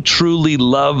really truly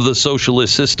love the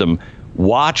socialist system,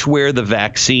 watch where the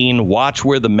vaccine, watch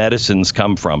where the medicines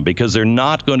come from, because they're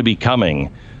not going to be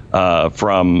coming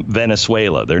from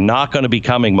Venezuela. They're not going to be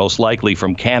coming most likely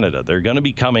from Canada. They're going to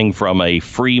be coming from a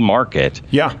free market.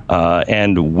 Yeah.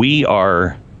 And we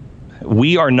are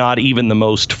not even the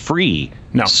most free.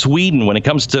 No. Sweden, when it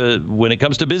comes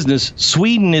to business,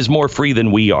 Sweden is more free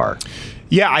than we are.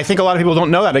 Yeah, I think a lot of people don't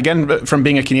know that. Again, from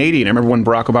being a Canadian, I remember when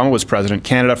Barack Obama was president,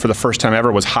 Canada, for the first time ever,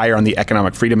 was higher on the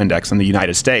Economic Freedom Index than the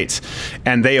United States.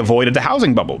 And they avoided the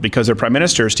housing bubble because their prime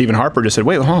minister, Stephen Harper, just said,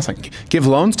 wait, hold on a second. Give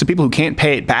loans to people who can't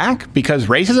pay it back because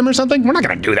racism or something? We're not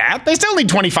going to do that. They still need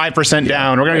 25%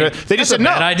 down. We're going to. They just said no.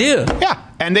 Bad idea. Yeah.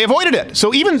 And they avoided it.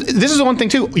 So even, this is the one thing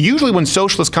too, usually when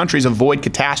socialist countries avoid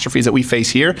catastrophes that we face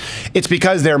here, it's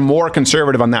because they're more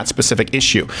conservative on that specific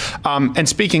issue. And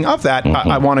speaking of that,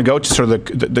 I want to go to sort of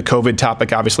the COVID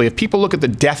topic, obviously. If people look at the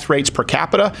death rates per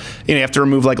capita, you have to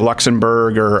remove like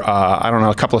Luxembourg or, I don't know,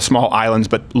 a couple of small islands,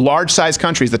 but large-sized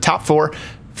countries, the top four,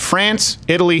 France,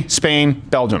 Italy, Spain,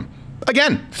 Belgium.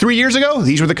 Again, 3 years ago,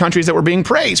 these were the countries that were being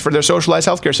praised for their socialized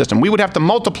healthcare system. We would have to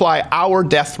multiply our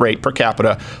death rate per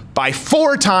capita by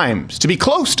 4 times to be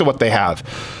close to what they have.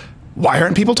 Why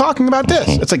aren't people talking about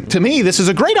this? It's like, to me, this is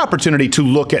a great opportunity to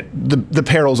look at the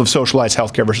perils of socialized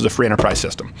healthcare versus a free enterprise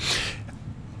system.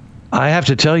 I have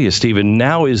to tell you, Stephen,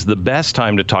 now is the best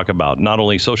time to talk about not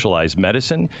only socialized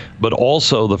medicine, but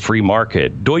also the free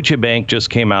market. Deutsche Bank just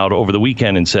came out over the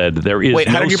weekend and said there is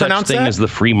no such thing as the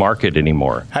free market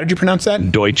anymore. How did you pronounce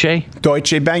that? Deutsche.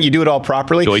 Deutsche Bank. You do it all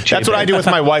properly? Deutsche That's what I do with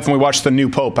my wife when we watch the new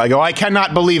Pope. I go, I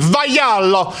cannot believe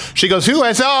Vaiallo. She goes, who?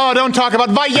 I say, oh, don't talk about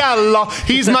Vaiallo.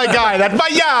 He's my guy, that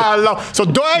Vaiallo. So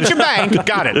Deutsche Bank,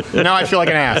 got it. Now I feel like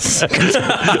an ass.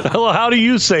 Well, how do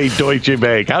you say Deutsche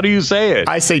Bank? How do you say it?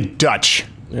 I say Dutch.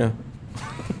 Yeah.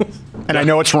 And I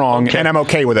know it's wrong, and I'm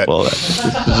okay with it. Well, this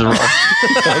is wrong.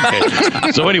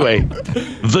 Okay. So anyway,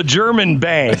 the German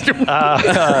bank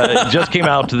just came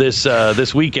out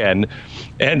this weekend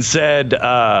and said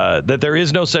that there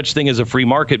is no such thing as a free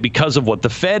market because of what the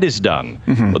Fed has done.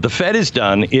 Mm-hmm. What the Fed has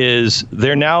done is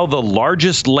they're now the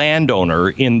largest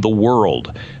landowner in the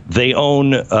world. They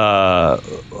own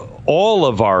all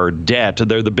of our debt.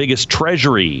 They're the biggest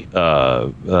treasury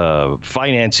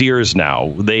financiers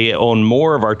now. They own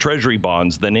more of our treasury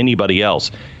bonds than anybody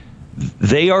else.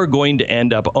 They are going to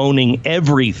end up owning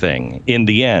everything in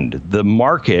the end. The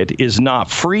market is not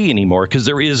free anymore because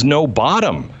there is no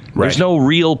bottom. Right. There's no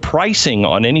real pricing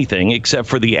on anything except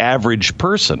for the average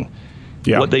person.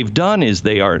 Yeah. What they've done is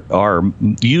they are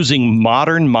using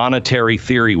modern monetary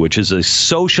theory, which is a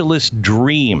socialist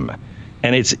dream.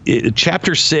 And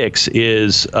chapter 6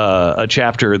 is a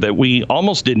chapter that we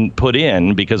almost didn't put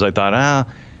in because I thought,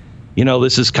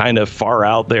 this is kind of far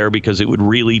out there because it would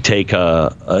really take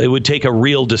a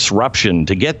real disruption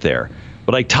to get there.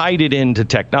 But I tied it into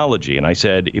technology, and I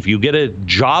said, if you get a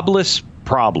jobless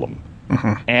problem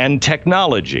and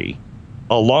technology,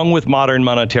 along with modern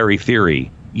monetary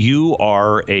theory, you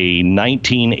are a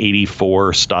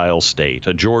 1984 style state,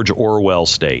 a George Orwell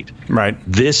state. Right.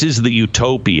 This is the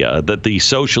utopia that the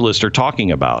socialists are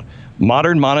talking about.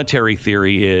 Modern monetary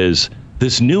theory is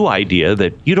this new idea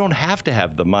that you don't have to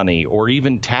have the money or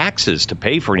even taxes to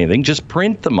pay for anything. Just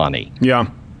print the money. Yeah.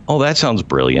 Oh, that sounds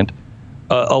brilliant.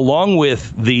 Along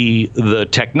with the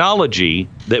technology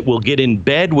that will get in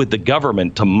bed with the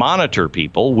government to monitor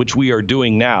people, which we are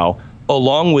doing now,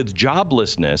 along with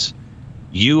joblessness,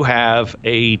 you have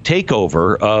a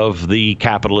takeover of the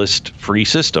capitalist free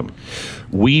system.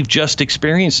 We've just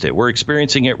experienced it. We're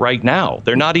experiencing it right now.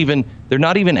 They're not even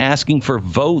asking for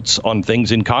votes on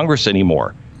things in Congress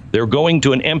anymore. They're going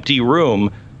to an empty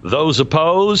room. Those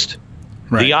opposed,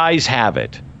 the ayes have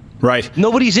it. Right.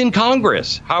 Nobody's in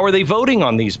Congress. How are they voting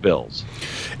on these bills?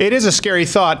 It is a scary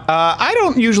thought. I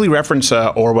don't usually reference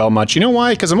Orwell much. You know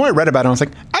why? Because the more I read about him, I was like,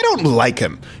 I don't like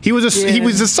him. He was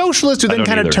a socialist who then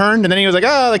kind of turned, and then he was like,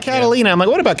 the Catalina. I'm like,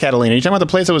 what about Catalina? You talking about the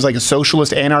place that was like a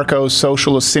socialist,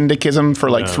 anarcho-socialist syndicalism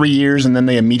for like 3 years, and then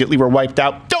they immediately were wiped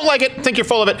out? Don't like it. Think you're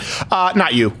full of it.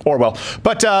 Not you, Orwell.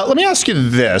 But let me ask you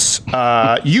this.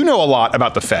 You know a lot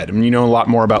about the Fed, and you know a lot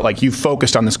more about, like, you've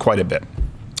focused on this quite a bit.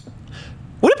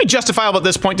 Would it be justifiable at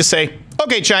this point to say,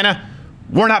 okay, China,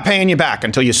 we're not paying you back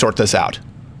until you sort this out? Is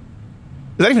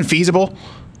that even feasible?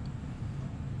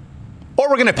 Or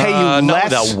we're going to pay you less? Not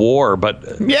without war,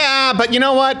 but... Yeah, but you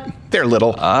know what? They're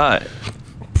little.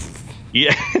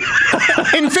 Yeah.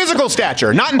 In physical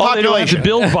stature, not in population. They don't have to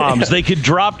build bombs. They could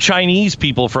drop Chinese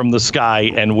people from the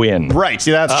sky and win. Right.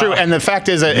 See, that's true. And the fact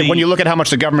is that when you look at how much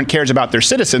the government cares about their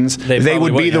citizens, they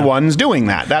would be the ones doing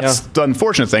that. That's the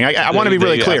unfortunate thing. I want to be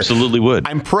really clear. Absolutely would.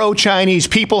 I'm pro-Chinese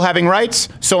people having rights,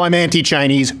 so I'm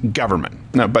anti-Chinese government.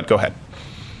 No, but go ahead.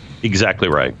 Exactly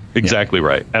right. Exactly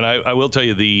right. And I will tell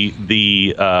you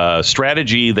the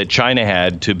strategy that China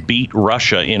had to beat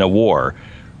Russia in a war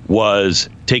was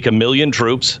take 1 million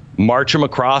troops, march them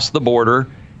across the border,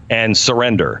 and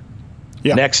surrender.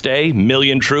 Yeah. Next day, 1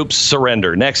 million troops,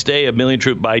 surrender. Next day, 1 million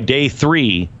troops. By day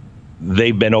 3,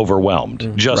 they've been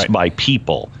overwhelmed just by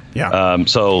people. Yeah.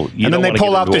 So and then they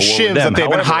pull out the shivs that they've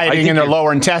been hiding in their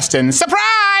lower intestines. Surprise!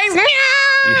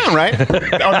 Right?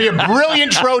 That would be a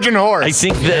brilliant Trojan horse. I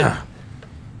think that.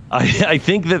 I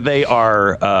think that they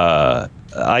are.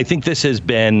 I think this has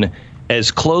been as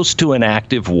close to an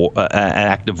active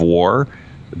war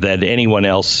that anyone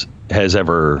else has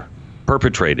ever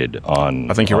perpetrated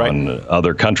on,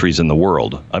 other countries in the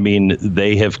world. I mean,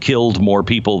 they have killed more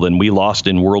people than we lost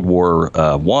in World War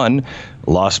I,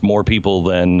 lost more people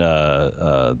than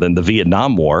the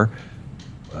Vietnam War.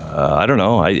 I don't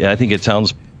know. I think it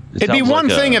sounds... It'd be one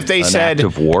thing if they said,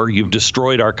 "Active war, you've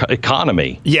destroyed our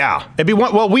economy." Yeah, it'd be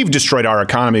one. Well, we've destroyed our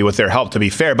economy with their help, to be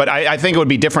fair. But I think it would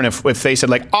be different if they said,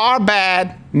 like, "Our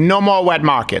bad, no more wet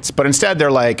markets." But instead,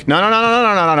 they're like, "No,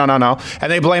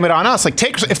 and they blame it on us. Like,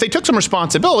 if they took some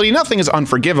responsibility, nothing is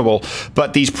unforgivable.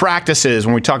 But these practices,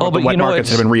 when we talk about the wet markets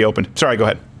that have been reopened. Sorry, go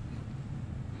ahead.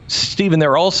 Stephen,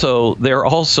 they're also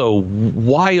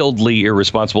wildly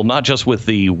irresponsible, not just with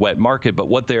the wet market, but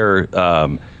what they're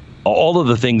all of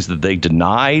the things that they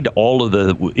denied, all of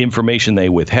the information they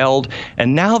withheld,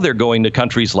 and now they're going to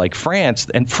countries like France,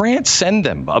 and France send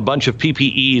them a bunch of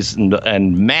PPEs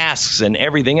and masks and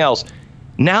everything else.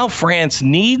 Now France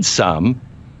needs some.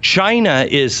 China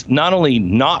is not only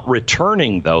not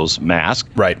returning those masks,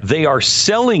 they are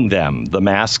selling them the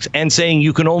masks and saying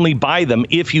you can only buy them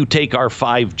if you take our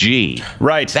 5G.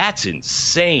 Right. That's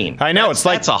insane. I know.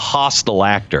 That's a hostile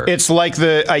actor. It's like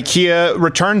the IKEA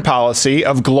return policy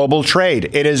of global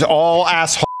trade. It is all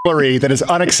asshole that is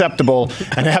unacceptable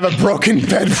and have a broken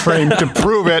bed frame to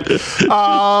prove it.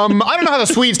 I don't know how the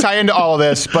Swedes tie into all of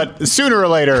this, but sooner or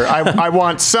later, I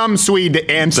want some Swede to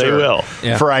answer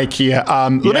for IKEA.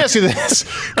 Let me ask you this,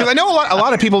 because I know a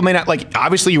lot of people may not, like,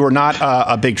 obviously you were not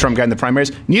a big Trump guy in the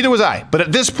primaries, neither was I. But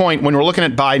at this point, when we're looking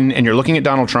at Biden and you're looking at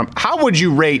Donald Trump, how would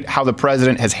you rate how the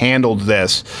president has handled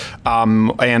this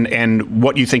and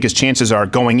what you think his chances are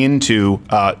going into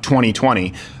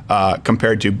 2020?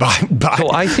 Compared to Biden.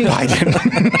 So I think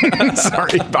Biden.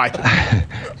 Sorry,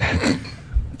 Biden.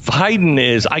 Biden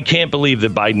is. I can't believe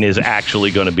that Biden is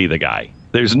actually going to be the guy.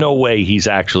 There's no way he's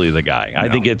actually the guy. I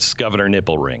think it's Governor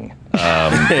Nipple Ring.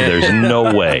 There's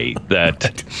no way that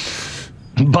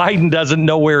Biden doesn't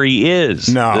know where he is.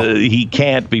 No, he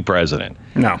can't be president.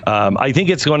 No. I think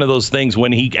it's one of those things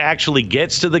when he actually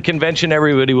gets to the convention,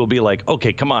 everybody will be like,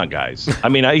 okay, come on, guys. I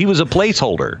mean, he was a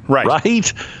placeholder,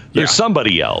 right? There's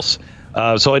somebody else.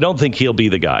 So I don't think he'll be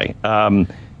the guy.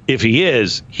 If he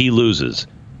is, he loses.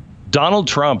 Donald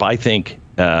Trump, I think,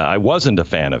 I wasn't a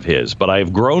fan of his, but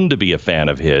I've grown to be a fan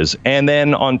of his. And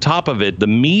then on top of it, the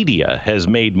media has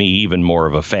made me even more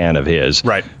of a fan of his.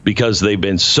 Right. Because they've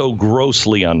been so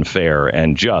grossly unfair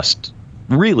and just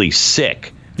really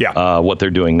sick. What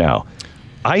they're doing now.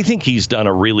 I think he's done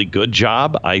a really good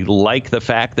job. I like the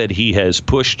fact that he has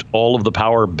pushed all of the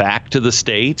power back to the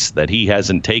states, that he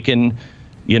hasn't taken,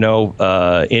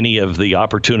 any of the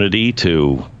opportunity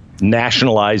to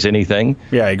nationalize anything.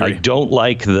 Yeah, I agree. I don't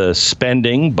like the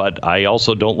spending, but I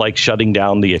also don't like shutting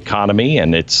down the economy,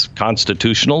 and it's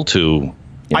constitutional to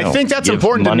I think that's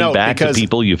important to note back because to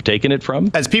people you've taken it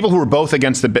from. As people who were both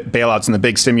against the bailouts and the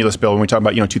big stimulus bill, when we talk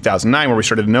about 2009, where we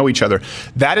started to know each other,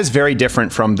 that is very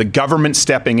different from the government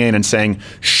stepping in and saying,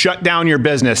 shut down your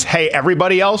business. Hey,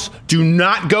 everybody else, do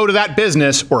not go to that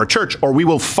business or a church, or we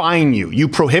will fine you. You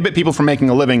prohibit people from making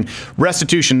a living.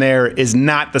 Restitution there is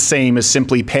not the same as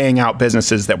simply paying out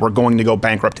businesses that were going to go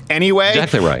bankrupt anyway.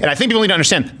 Exactly right. And I think people need to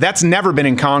understand that's never been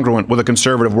incongruent with a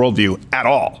conservative worldview at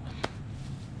all.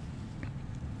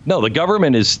 No, the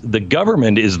government is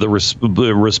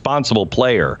the responsible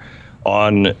player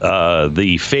on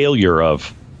the failure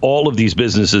of all of these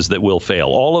businesses that will fail.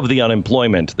 All of the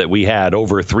unemployment that we had,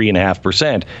 over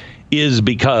 3.5%, is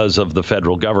because of the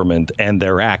federal government and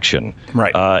their action.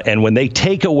 Right. And when they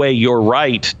take away your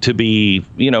right to be,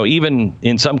 even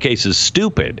in some cases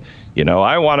stupid,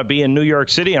 I want to be in New York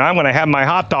City and I'm going to have my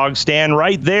hot dog stand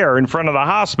right there in front of the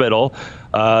hospital.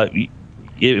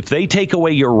 If they take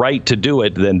away your right to do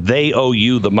it, then they owe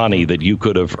you the money that you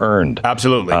could have earned.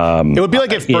 Absolutely. It would be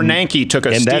like if Bernanke took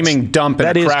a steaming dump in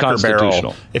a Cracker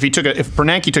Barrel. If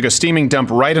Bernanke took a steaming dump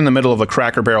right in the middle of a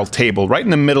Cracker Barrel table, right in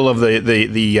the middle of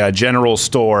the general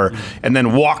store, and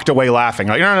then walked away laughing,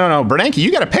 like, no, Bernanke,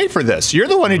 you got to pay for this. You're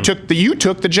the one who took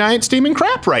the giant steaming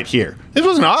crap right here. This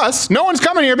wasn't us. No one's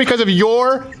coming here because of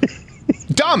your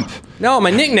dump. No,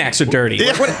 my knickknacks are dirty.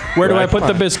 Yeah. Where do I put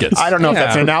the biscuits? I don't know if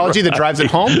that's an analogy that drives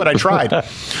it home, but I tried.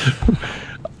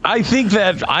 I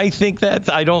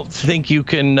don't think you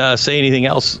can say anything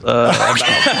else about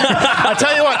I'll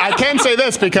tell you what, I can say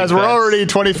this because we're already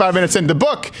 25 minutes in. The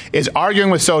book is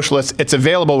Arguing with Socialists. It's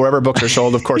available wherever books are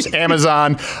sold, of course,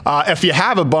 Amazon. If you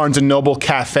have a Barnes & Noble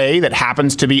cafe that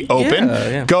happens to be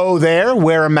open, go there,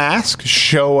 wear a mask,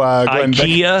 show Glenn Beck.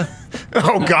 IKEA.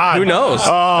 Oh, God. Who knows?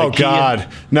 Oh, IKEA. God.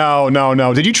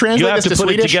 No. Did you translate You have this to put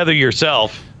Swedish? it together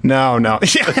yourself. No.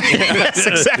 That's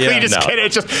exactly.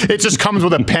 It just comes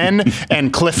with a pen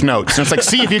and Cliff Notes. And it's like,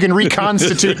 see if you can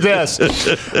reconstitute this.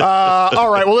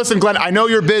 All right. Well, listen, Glenn, I know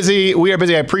you're busy. We are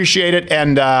busy. I appreciate it.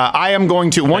 And I am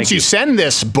going to, once you send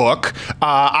this book,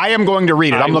 I am going to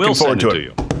read it. I'm looking forward to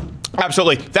it.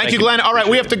 Absolutely. Thank you, Glenn. All right.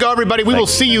 We have to go, everybody. We will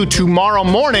see you tomorrow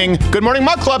morning. Good morning,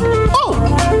 Mug Club.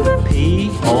 Oh.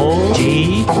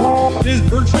 P-O-G.